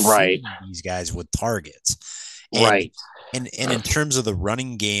should be Right. feeding these guys with targets. And Right. and in terms of the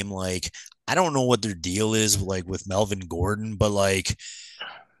running game, like I don't know what their deal is like with Melvin Gordon, but like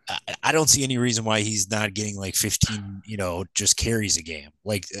I don't see any reason why he's not getting like 15, just carries a game.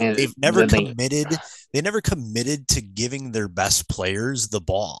 Like And they've never then they, committed, they never committed to giving their best players the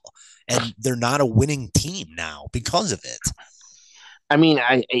ball. And they're not a winning team now because of it. I mean,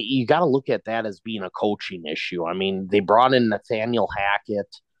 you got to look at that as being a coaching issue. I mean, they brought in Nathaniel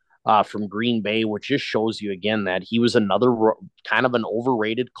Hackett from Green Bay, which just shows you again that he was another kind of an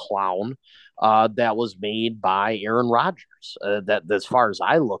overrated clown that was made by Aaron Rodgers. That as far as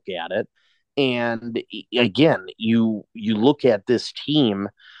I look at it, and again, you look at this team.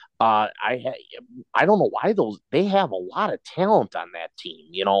 I don't know why they have a lot of talent on that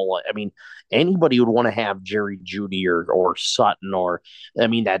team. I mean, anybody would want to have Jerry Judy or Sutton, or I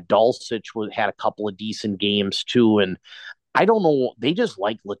mean that Dulcich had a couple of decent games too, and I don't know. They just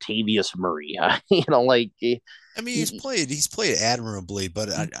like Latavius Murray. Like I mean, he's played admirably, but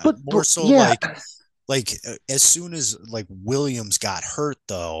but more so yeah, like Like as soon as like Williams got hurt,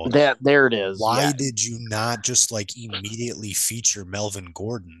 though, That there it is. why Yeah, did you not just like immediately feature Melvin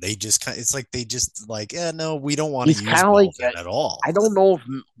Gordon? They just kind, it's like they just like, yeah, no, we don't want to he's use kind of like Melvin at all. I don't know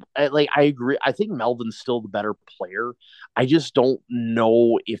if like I agree. I think Melvin's still the better player. I just don't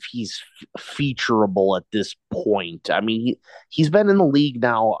know if he's featurable at this point. I mean, he's been in the league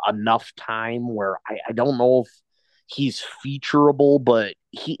now enough time where I don't know if he's featurable, but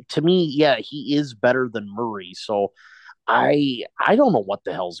he to me, yeah, he is better than Murray. So I don't know what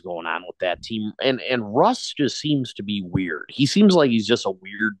the hell's going on with that team. And Russ just seems to be weird. He seems like he's just a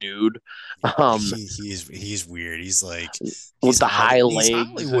weird dude. Um He's weird. He's like with the high He's legs and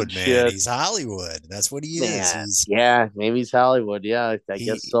Hollywood, man. shit. He's Hollywood. That's what he is. Man, yeah, maybe he's Hollywood. Yeah, I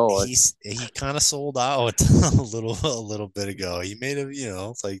guess so. He kind of sold out a little bit ago. He made a, you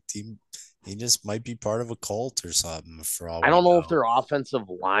know, like he just might be part of a cult or something for all I we don't know if know. their offensive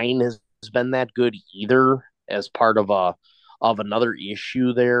line has been that good either as part of another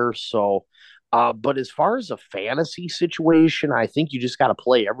issue there. So but as far as a fantasy situation, I think you just got to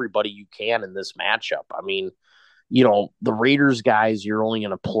play everybody you can in this matchup. I mean, the Raiders guys, you're only going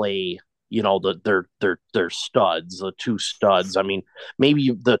to play, their studs, the two studs. I mean,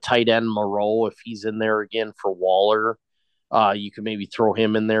 maybe the tight end Moreau, if he's in there again for Waller, you could maybe throw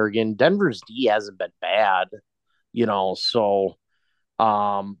him in there again. Denver's D hasn't been bad, so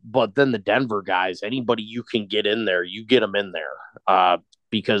but then the Denver guys, anybody you can get in there, you get them in there.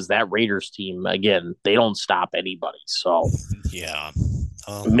 Because that Raiders team, again, they don't stop anybody. So Yeah.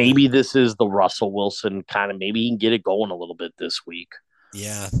 maybe this is the Russell Wilson kind of, maybe he can get it going a little bit this week.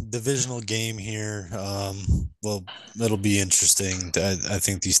 Yeah, divisional game here. Well, it'll be interesting. I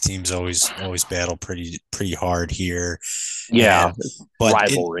think these teams always battle pretty hard here, Yeah, and but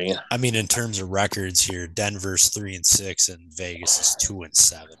rivalry. I mean, in terms of records here, Denver's 3-6 and Vegas is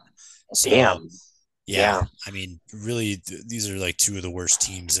 2-7. So Damn. yeah, Yeah. I mean, really, these are like two of the worst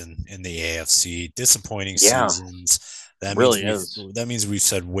teams in the AFC. Disappointing Yeah. seasons. Really is. That means we've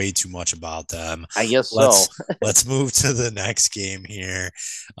said way too much about them. I guess so. Let's move to the next game here.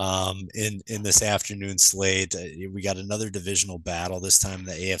 In this afternoon slate, we got another divisional battle. This time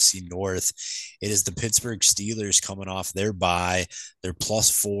the AFC North. It is the Pittsburgh Steelers coming off their bye. They're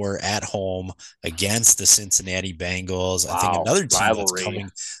 +4 at home against the Cincinnati Bengals. I think Wow. Rivalry.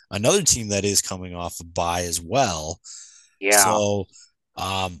 another team that is coming off a bye as well. Yeah. So,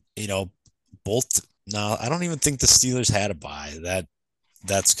 you know, both now I don't even think the Steelers had a bye.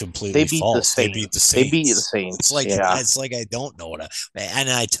 That's They completely beat the false. They beat the Saints. They beat the Saints. Saints. Yeah. It's like I don't know what and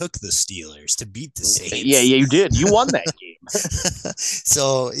I took the Steelers to beat the Yeah, Saints. yeah, you did. You won that game.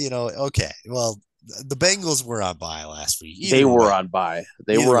 So, okay. Well, the Bengals were on bye last week. They were on bye.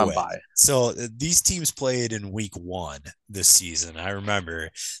 They were Either on way. bye. So these teams played in week 1 this season. I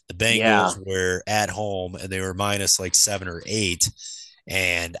remember the Yeah. Bengals were at home and they were minus like 7 or 8,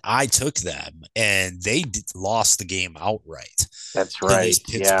 and I took them and they lost the game outright That's to this right.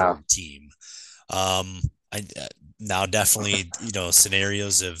 Yeah. Pittsburgh team. I Now definitely,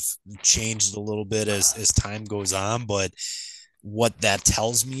 scenarios have changed a little bit as time goes on, but what that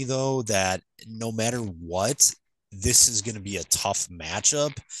tells me though, that no matter what, this is going to be a tough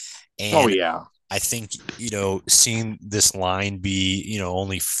matchup. Oh And yeah. I think, seeing this line be,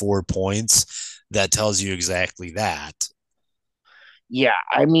 only 4 points, that tells you exactly that. Yeah,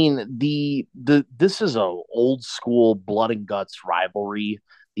 I mean the this is a old school blood and guts rivalry.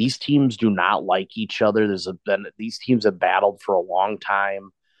 These teams do not like each other. These teams have battled for a long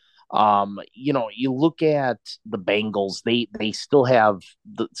time. You look at the Bengals; they still have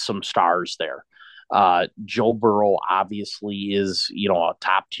some stars there. Joe Burrow obviously is a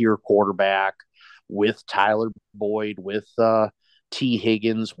top tier quarterback with Tyler Boyd, with T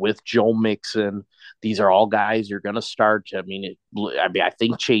Higgins, with Joe Mixon. These are all guys you're going to start. I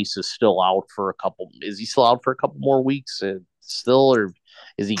think Chase is still out for a couple. Is he still out for a couple more weeks? Still, or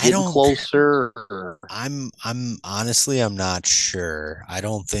is he I getting don't closer? I'm honestly, I'm not sure. I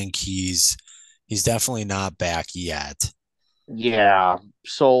don't think he's definitely not back yet. Yeah.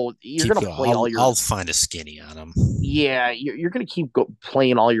 So you're Keep going to going. play all your I'll find a skinny on him. yeah, you're going to keep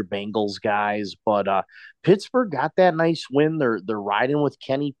playing all your Bengals guys, but Pittsburgh got that nice win. They're riding with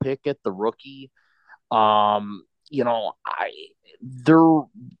Kenny Pickett, the rookie. I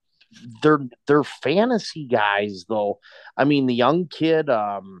they're they're fantasy guys though. I mean, the young kid,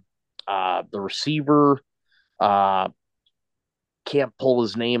 the receiver, uh, can't pull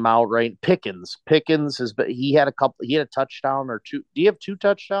his name out right. Pickens has been, he had a touchdown or two. Do you have two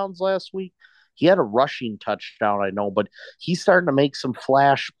touchdowns last week? He had a rushing touchdown, I know, but he's starting to make some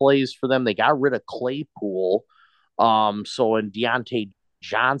flash plays for them. They got rid of Claypool. So and Deontay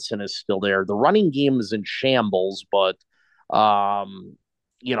Johnson is still there. The running game is in shambles, but um,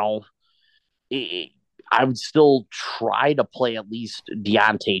 you know, it, I would still try to play at least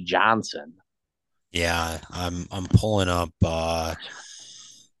Deontay Johnson. Yeah, I'm pulling up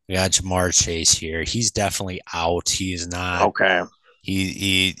we got Jamar Chase here. He's definitely out. He's not Okay,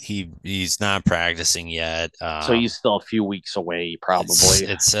 he's not practicing yet. so he's still a few weeks away, It's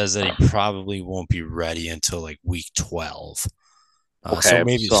probably. it says that he probably won't be ready until like week 12. So Okay,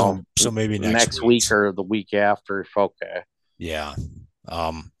 maybe so so maybe next next week. week or the week after. Okay. Yeah.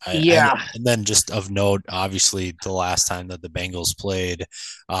 Yeah. And then just of note, obviously, the last time that the Bengals played,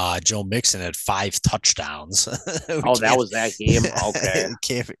 Joe Mixon had 5 touchdowns. We Oh, that was that game. Okay.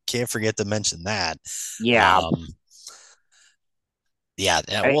 can't forget to mention that. Yeah. Um, yeah,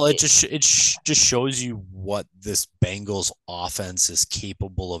 well, just shows you what this Bengals offense is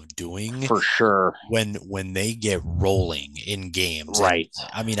capable of doing For sure. when they get rolling in games. And Right.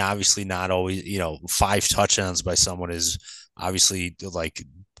 I mean, obviously, not always. 5 touchdowns by someone is obviously like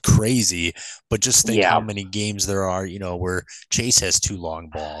crazy, but just think how Yeah. many games there are, where Chase has 2 long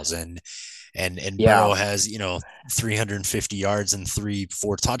balls and Yeah. Burrow has 350 yards and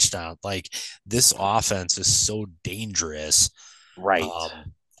 4 touchdowns. Like this offense is so dangerous. Right.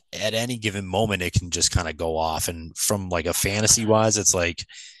 um, at any given moment, it can just kind of go off. And from like a fantasy wise, it's like,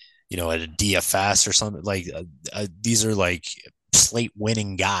 at a DFS or something, like these are like slate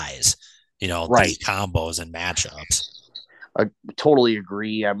winning guys, these Right. combos and matchups. I totally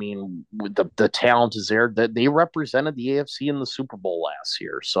agree. I mean, with the talent is there. That they represented the AFC in the Super Bowl last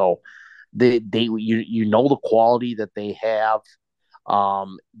year, so you know the quality that they have.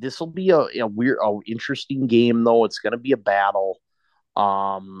 This will be a weird, interesting game though. It's going to be a battle.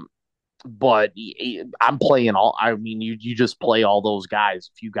 Um, but I'm playing all. I mean, you just play all those guys.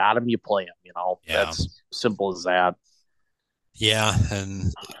 If you got them, you play them. Yeah. That's simple as that. Yeah, and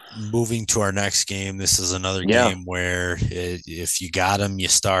moving to our next game, this is another Yeah, game where if you got them, you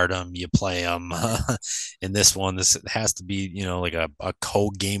start them, you play them. In this one, this has to be, like a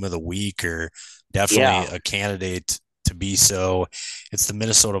co-game of the week, or definitely yeah. a candidate to be so. It's the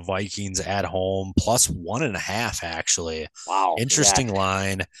Minnesota Vikings at home, +1.5, actually. Wow, that Interesting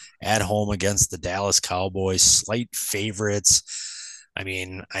line at home against the Dallas Cowboys, slight favorites. I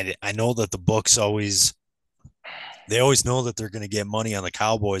mean, I know that the books always they always know that they're going to get money on the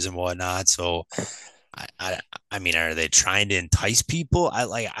Cowboys and whatnot. So, I, I, I mean, are they trying to entice people? I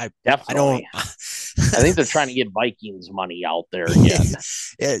don't. definitely. I think they're trying to get Vikings money out there again.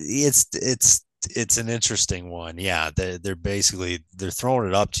 It's an interesting one. Yeah, they're basically they're throwing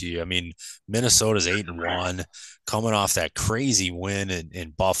it up to you. I mean, Minnesota's 8-1, coming off that crazy win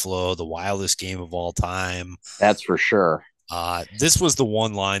in Buffalo, the wildest game of all time. That's for sure. This was the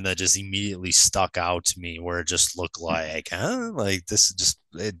one line that just immediately stuck out to me, where it just looked like, like this is just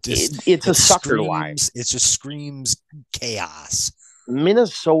It's a it sucker line. screams, it just screams chaos.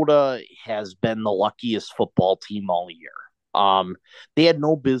 Minnesota has been the luckiest football team all year. They had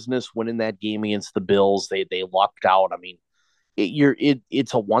no business winning that game against the Bills. They lucked out. I mean,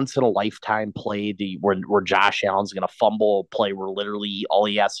 it's a once in a lifetime play where Josh Allen's going to fumble a play where literally all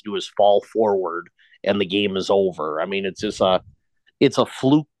he has to do is fall forward and the game is over. I mean, it's a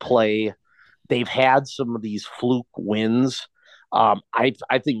fluke play. They've had some of these fluke wins. I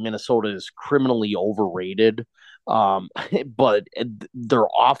think Minnesota is criminally overrated. But their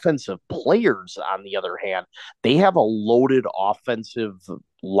offensive players, on the other hand, they have a loaded offensive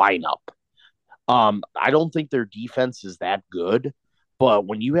lineup. I don't think their defense is that good, but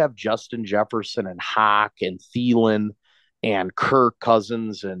when you have Justin Jefferson and Hawk and Thielen and Kirk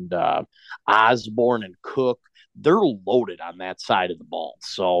Cousins and Osborne and Cook, they're loaded on that side of the ball.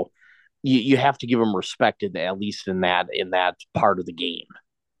 So you have to give them respect at least in that part of the game.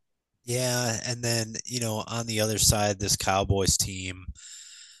 Yeah, and then on the other side, this Cowboys team,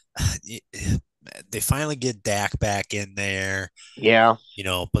 they finally get Dak back in there. Yeah.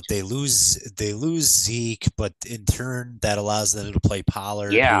 But they lose Zeke, but in turn that allows them to play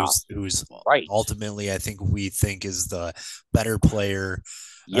Pollard, Yeah. who's Right. ultimately we think is the better player, or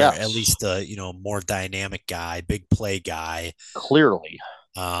Yes. at least a more dynamic guy, big play guy. Clearly.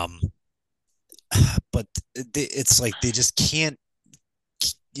 Um, but it's like they just can't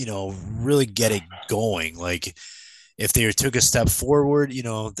really get it going. Like if they took a step forward,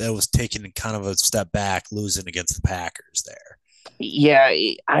 that was taking kind of a step back, losing against the Packers there. Yeah,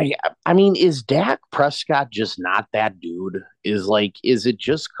 I mean, is Dak Prescott just not that dude? Is it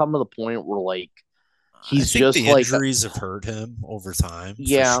just come to the point where I he's think just the injuries have hurt him over time for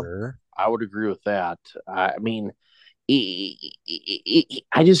yeah, sure. I would agree with that. I mean,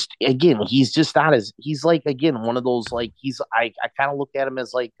 I just, again, he's just not as, he's like, again, one of those, like, I kind of look at him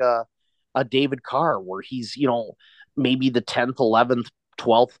as like a David Carr, where he's, maybe the 10th, 11th,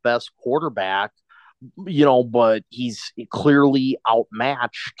 12th best quarterback, but he's clearly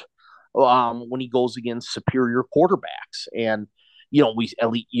outmatched when he goes against superior quarterbacks. And, we, at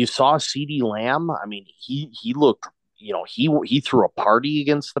least you saw CeeDee Lamb. I mean, he looked, he threw a party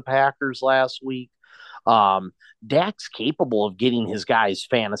against the Packers last week. Um, Dak's capable of getting his guys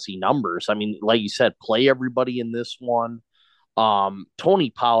fantasy numbers. I mean, like you said, play everybody in this one. Tony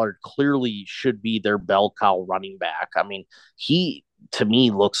Pollard clearly should be their bell cow running back. I mean, he to me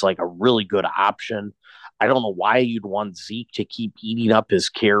looks like a really good option. I don't know why you'd want Zeke to keep eating up his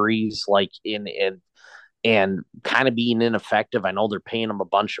carries, like in and kind of being ineffective. I know they're paying him a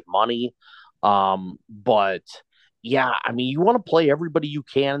bunch of money, but yeah, I mean, you want to play everybody you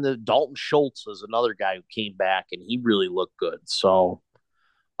can. The Dalton Schultz is another guy who came back and he really looked good. So,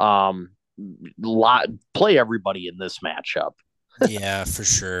 play everybody in this matchup. Yeah, for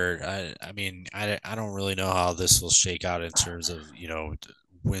sure. I mean, I don't really know how this will shake out in terms of,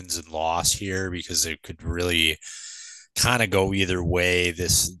 wins and loss here because it could really kind of go either way.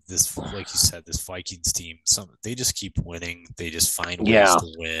 This like you said, this Vikings team, they just keep winning. They just find ways Yeah.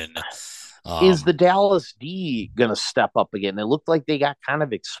 to win. Is the Um, Dallas D going to step up again? It looked like they got kind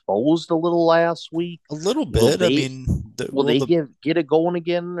of exposed a little last week. a little Will bit. I they mean, will they get it going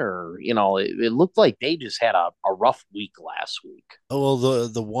again, or it looked like they just had a rough week last week.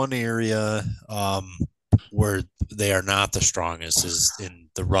 the one area where they are not the strongest is in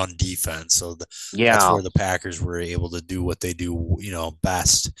the run defense. So that's Yeah. where the Packers were able to do what they do,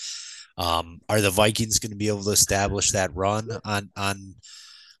 best. Are the Vikings going to be able to establish that run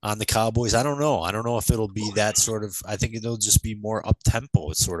on the Cowboys? I don't know. I don't know if it'll be that sort of. I think it'll just be more up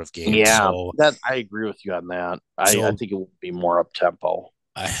tempo sort of game. Yeah, So that I agree with you on that. I so think it will be more up tempo.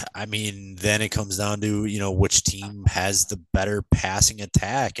 I mean, then it comes down to which team has the better passing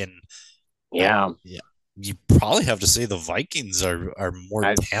attack, and Yeah, yeah, you probably have to say the Vikings are more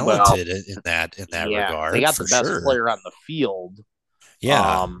well, talented in that yeah, they regard got the for best sure. player on the field.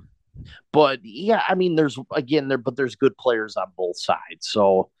 Yeah, Um, but yeah, I mean, there's good players on both sides.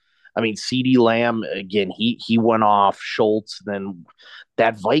 So, I mean, CeeDee Lamb again, he went off Schultz. Then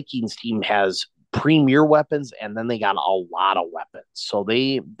that Vikings team has premier weapons, and then they got a lot of weapons. So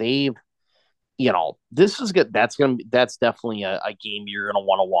they this is good. That's definitely a game you're gonna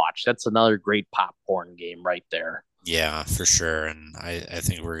want to watch. That's another great popcorn game right there. yeah, for sure. And I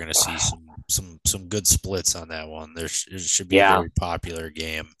think we're gonna see some good splits on that one. It should be a Yeah, very popular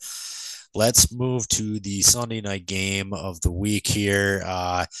game. Let's move to the Sunday night game of the week here.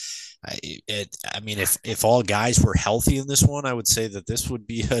 I mean, if all guys were healthy in this one, I would say that this would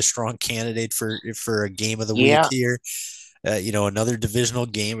be a strong candidate for a game of the week yeah, here. Another divisional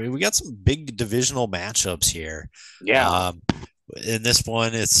game. I mean, we got some big divisional matchups here. yeah. Um, in this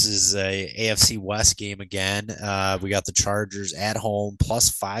one, it's is a AFC West game again. We got the Chargers at home plus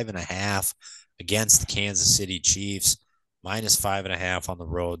 5.5 against the Kansas City Chiefs, minus 5.5 on the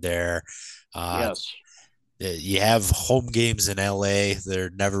road there. Uh, Yes. you have home games in LA.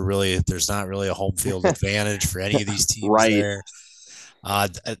 There's not really a home field advantage for any of these teams Right. there.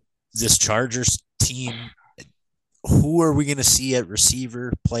 This Chargers team, who are we going to see at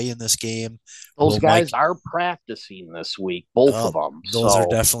receiver play in this game? Those Will Mike? guys are practicing this week, both of them. Those are So,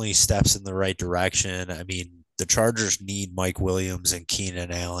 definitely steps in the right direction. I mean, the Chargers need Mike Williams and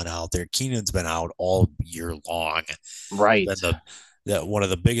Keenan Allen out there. Keenan's been out all year long. right, Been the one of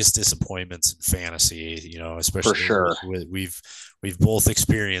the biggest disappointments in fantasy, for especially sure. we've both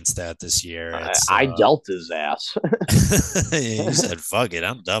experienced that this year. It's I dealt his ass. you said fuck it,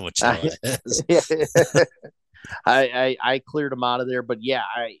 I'm done with y'all. I cleared him out of there, but yeah,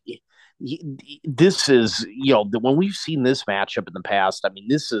 this is when we've seen this matchup in the past. I mean,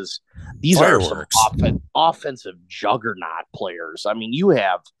 these are some Fireworks. offensive juggernaut players. I mean, you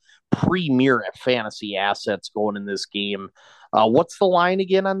have premier fantasy assets going in this game. What's the line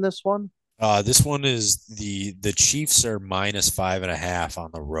again on this one? This one is the Chiefs are minus 5.5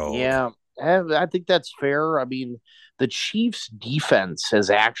 on the road. Yeah, I think that's fair. I mean, the Chiefs' defense has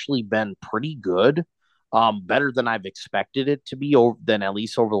actually been pretty good, better than I've expected it to be, over than at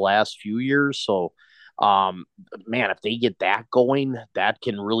least over the last few years. So, um, man, if they get that going, that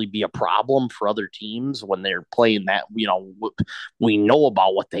can really be a problem for other teams when they're playing that. We know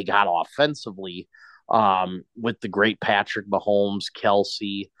about what they got offensively, with the great Patrick Mahomes,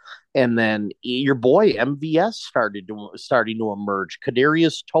 Kelsey, and then your boy MVS starting to emerge.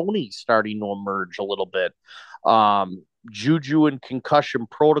 Kadarius Tony starting to emerge a little bit. Juju and concussion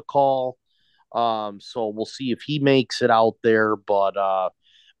protocol. So we'll see if he makes it out there. But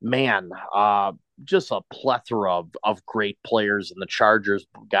man, just a plethora of great players, and the Chargers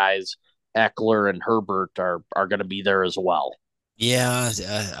guys, Eckler and Herbert, are going to be there as well. Yeah,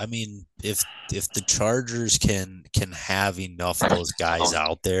 I mean, if the Chargers can have enough of those guys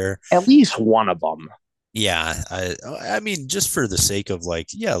out there, At least one of them. yeah, I mean, just for the sake of like,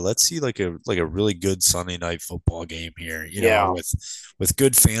 yeah, let's see like a really good Sunday night football game here, Yeah. with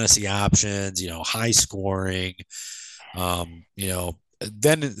good fantasy options, high scoring, then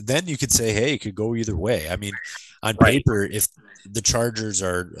you could say, hey, it could go either way. I mean, on Right. paper, if the Chargers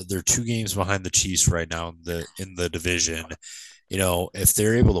they're 2 games behind the Chiefs right now in the division, if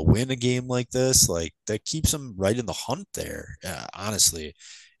they're able to win a game like this, like that keeps them right in the hunt there, honestly.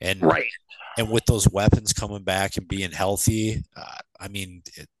 And Right. and with those weapons coming back and being healthy, I mean,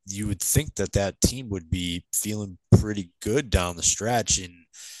 you would think that that team would be feeling pretty good down the stretch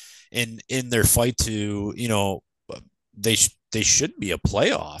in their fight to, they should be a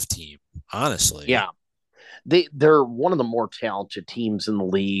playoff team, honestly. Yeah. They're one of the more talented teams in the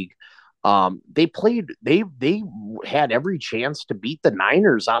league. They had every chance to beat the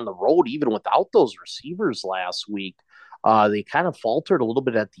Niners on the road, even without those receivers last week. They kind of faltered a little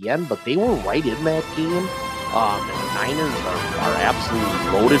bit at the end, but they were right in that game. And the Niners are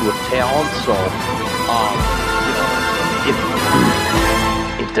absolutely loaded with talent. So,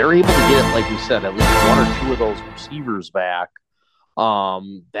 if they're able to get, like we said, at least one or two of those receivers back,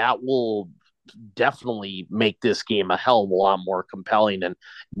 that will definitely make this game a hell of a lot more compelling. And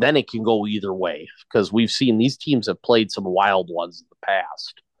then it can go either way because we've seen these teams have played some wild ones in the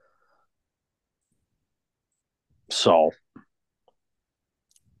past. So,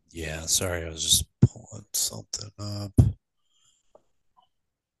 Yeah, sorry, I was just pulling something up.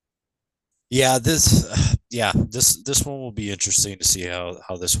 Yeah, this one will be interesting to see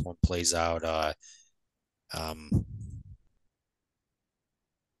how this one plays out. Um,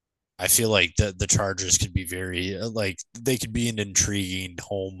 I feel like the Chargers could be very like they could be an intriguing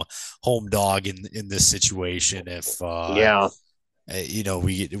home dog in this situation if yeah.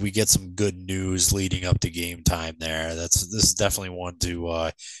 we get some good news leading up to game time there. This is definitely one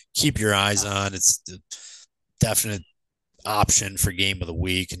to keep your eyes on. It's the definite option for game of the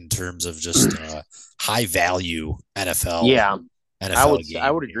week in terms of just high value Yeah. NFL I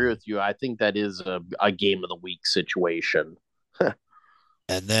game would agree here. with you. I think that is a game of the week situation.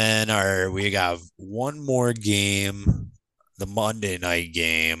 And then we got one more game, the Monday night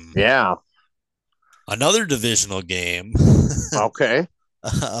game, Yeah. another divisional game, Okay.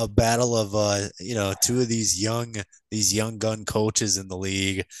 a battle of two of these young gun coaches in the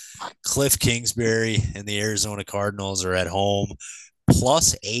league. Cliff Kingsbury and the Arizona Cardinals are at home,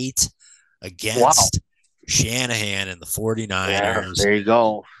 +8 Wow. against Shanahan and the Yeah. 49ers, There you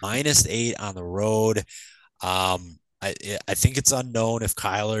go. -8 on the road. I think it's unknown if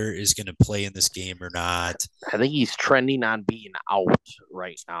Kyler is going to play in this game or not. I think he's trending on being out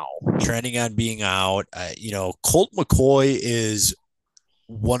right now. Trending on being out. Colt McCoy is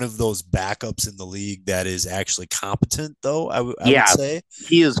one of those backups in the league that is actually competent, though I would Yeah, say,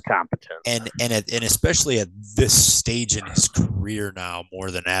 he is competent. and especially at this stage in his career now more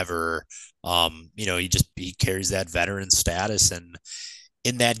than ever, he carries that veteran status, and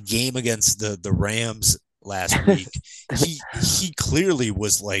in that game against the Rams last week, he clearly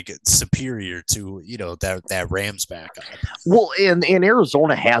was like superior to that Rams backup. Well, and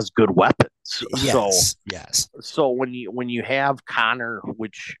Arizona has good weapons. Yes. So when you have Connor,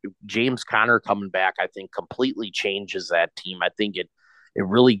 which James Connor coming back, I think completely changes that team. I think it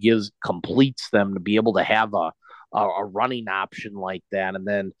really completes them to be able to have a running option like that. And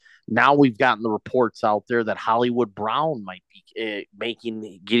then now we've gotten the reports out there that Hollywood Brown might be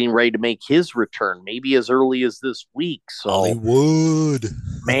getting ready to make his return, maybe as early as this week. So, Hollywood.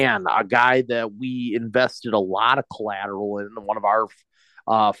 man, a guy that we invested a lot of collateral in, one of our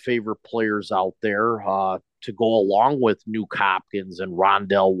favorite players out there, to go along with Nuke Hopkins and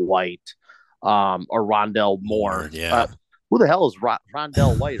Rondell White, or Rondell Moore. Yeah. Who the hell is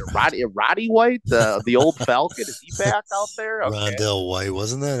Rondell White? Roddy White, the old Falcon? Is he back out there? Okay. Rondell White,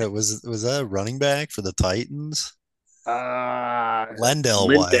 wasn't that? Was that a running back for the Titans? Lendell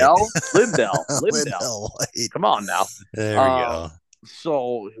White. Lindell. White. Come on now. There we go.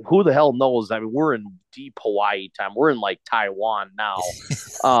 So who the hell knows? I mean, we're in deep Hawaii time. We're in like Taiwan now.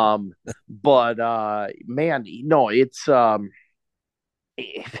 But man, no, it's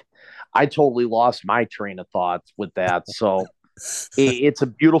I totally lost my train of thoughts with that. So it's a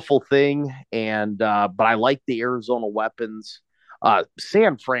beautiful thing, and but I like the Arizona weapons.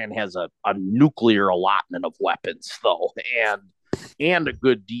 San Fran has a nuclear allotment of weapons, though, and and a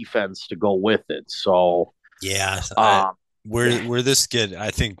good defense to go with it. So, Yeah, um,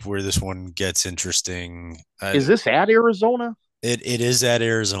 I think where this one gets interesting. is this at Arizona? It is at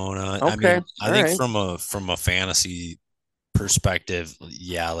Arizona. I Okay, mean, I all think right. from a fantasy perspective,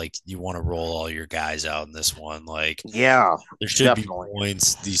 yeah, like you want to roll all your guys out in this one. Like Yeah, there should be definitely.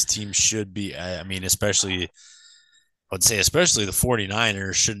 points. These teams should be. I mean, especially I would say, especially the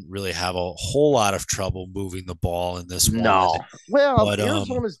 49ers shouldn't really have a whole lot of trouble moving the ball in this one. No. Well, But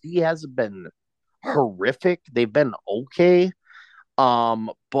Arizona's D hasn't been horrific. They've been okay.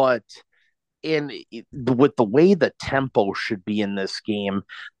 But in with the way the tempo should be in this game,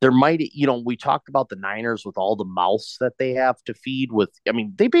 there might, we talked about the Niners with all the mouths that they have to feed with. I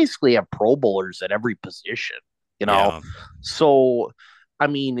mean, they basically have Pro Bowlers at every position, you know. yeah, So, I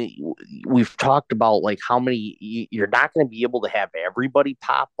mean, we've talked about like how many you're not going to be able to have everybody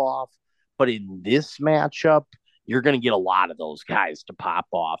pop off, but in this matchup, you're going to get a lot of those guys to pop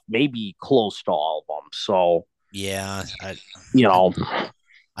off, maybe close to all of them. So, yeah, you I know,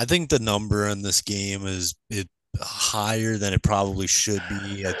 I think the number in this game is it higher than it probably should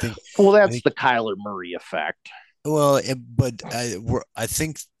be. well, I that's think the Kyler Murray effect. well, but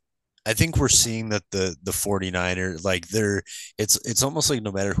I think we're seeing that the 49ers like they're it's almost like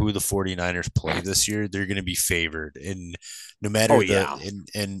no matter who the 49ers play this year, they're going to be favored in no Oh matter the yeah,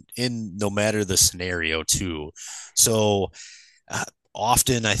 in no matter the scenario too. So uh,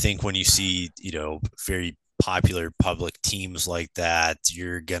 often I think when you see, very popular public teams like that,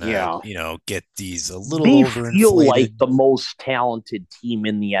 you're gonna, yeah. get these a little They feel like overinflated. the most talented team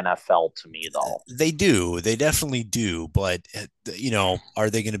in the NFL to me, though. They do, they definitely do, but are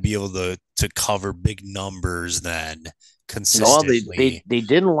they going to be able to cover big numbers then No, they consistently? they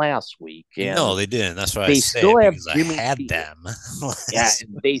didn't last week, No, and they didn't. That's what I they say still have because I Jimmy had G. them. Yeah,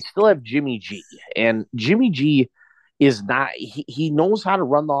 they still have Jimmy G, and Jimmy G is not. He knows how to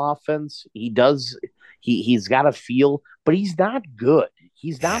run the offense. He does. He's got a feel, but he's not good.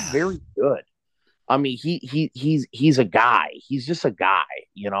 He's not Yeah. very good. I mean, he's a guy. He's just a guy,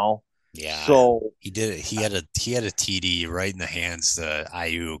 you know. Yeah, So he did it. He had a TD right in the hands to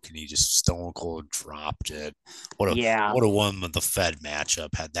Ayuk, and he just stone cold dropped it. yeah, What a one with the Fed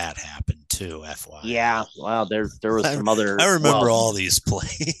matchup had that happened too. yeah. FYI, Well, there was some I other. remember Well, all these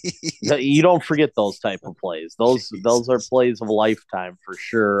plays. you don't forget those type of plays. Those are Jesus. plays of a lifetime for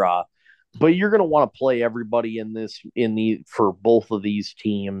sure. But you're going to want to play everybody in this in the for both of these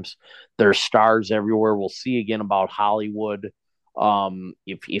teams. There's stars everywhere. We'll see again about Hollywood,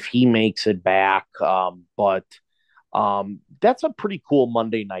 if he makes it back. But that's a pretty cool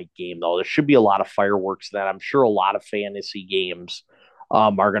Monday night game though. There should be a lot of fireworks. That I'm sure a lot of fantasy games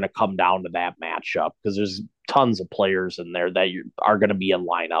are going to come down to that matchup because there's tons of players in there that are going to be in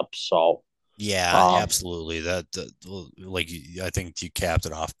lineup. So Yeah, um, absolutely. Like I think you capped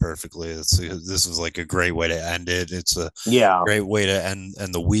it off perfectly. This is like a great way to end it. It's a yeah, great way to end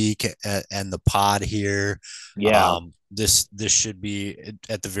the week and the pod here. yeah, This should be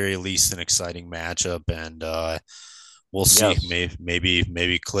at the very least an exciting matchup, and we'll see. yes.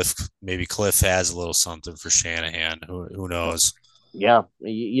 Maybe Cliff has a little something for Shanahan. Who knows? Yeah,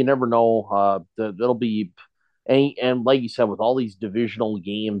 you never know. It'll be, and like you said, with all these divisional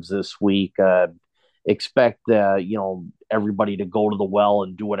games this week, expect everybody to go to the well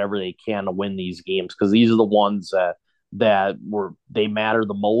and do whatever they can to win these games because these are the ones that they matter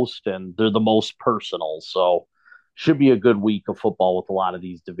the most and they're the most personal. So should be a good week of football with a lot of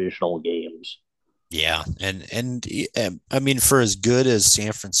these divisional games. Yeah, I mean, for as good as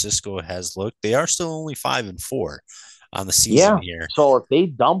San Francisco has looked, they are still only 5-4 on the season Yeah. here. So if they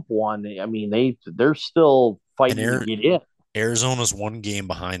dump one, I mean they're still And fighting to get in. Arizona's one game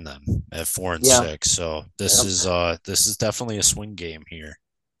behind them at 4 and Yeah. 6. So Yeah. this is definitely a swing game here.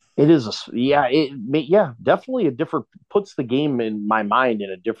 It is yeah, definitely a different puts the game in my mind in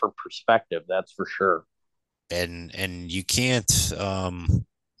a different perspective. That's for sure. And you can't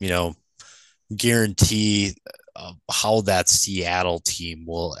you know guarantee how that Seattle team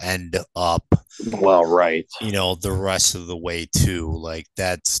will end up, Well, right. the rest of the way too. Like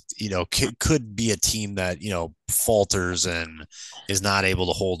that's, could be a team that, falters and is not able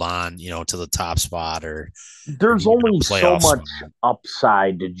to hold on, to the top spot or There's even only a so playoff much spot.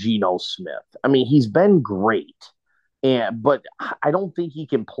 upside to Geno Smith. I mean, he's been great, but I don't think he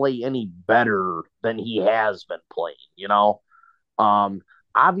can play any better than he has been playing. Um,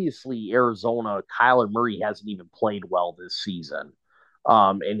 obviously Arizona, Kyler Murray hasn't even played well this season.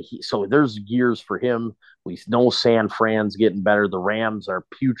 And so there's gears for him. We know San Fran's getting better. The Rams are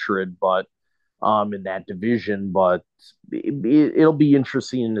putrid, but in that division, but it'll be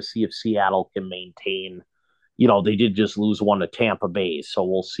interesting to see if Seattle can maintain, they did just lose one to Tampa Bay, so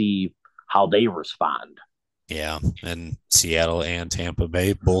we'll see how they respond. Yeah, and Seattle and Tampa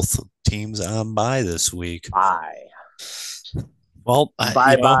Bay, both teams on bye this week. Bye. Well,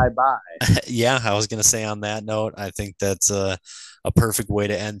 Bye, bye, bye. yeah, I was going to say on that note, I think that's a perfect way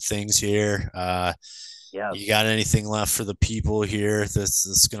to end things here. You Yes. got anything left for the people here? This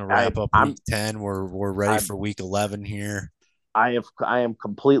is going to wrap up week 10. We're ready for week 11 here. I am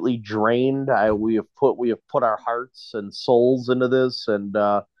completely drained. We have put our hearts and souls into this, and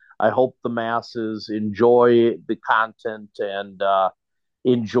I hope the masses enjoy the content and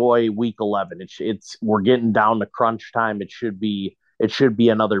enjoy week 11. It's we're getting down to crunch time. It should be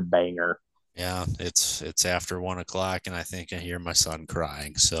another banger. Yeah, it's after 1 o'clock, and I think I hear my son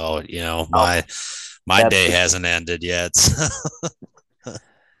crying. So Oh, my that's day the hasn't ended yet.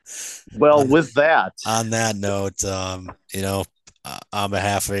 well with that. On that note, on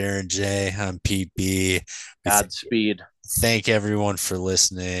behalf of Aaron J, I'm Pete B. Godspeed. Thank everyone for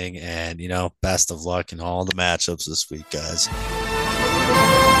listening, and best of luck in all the matchups this week, guys.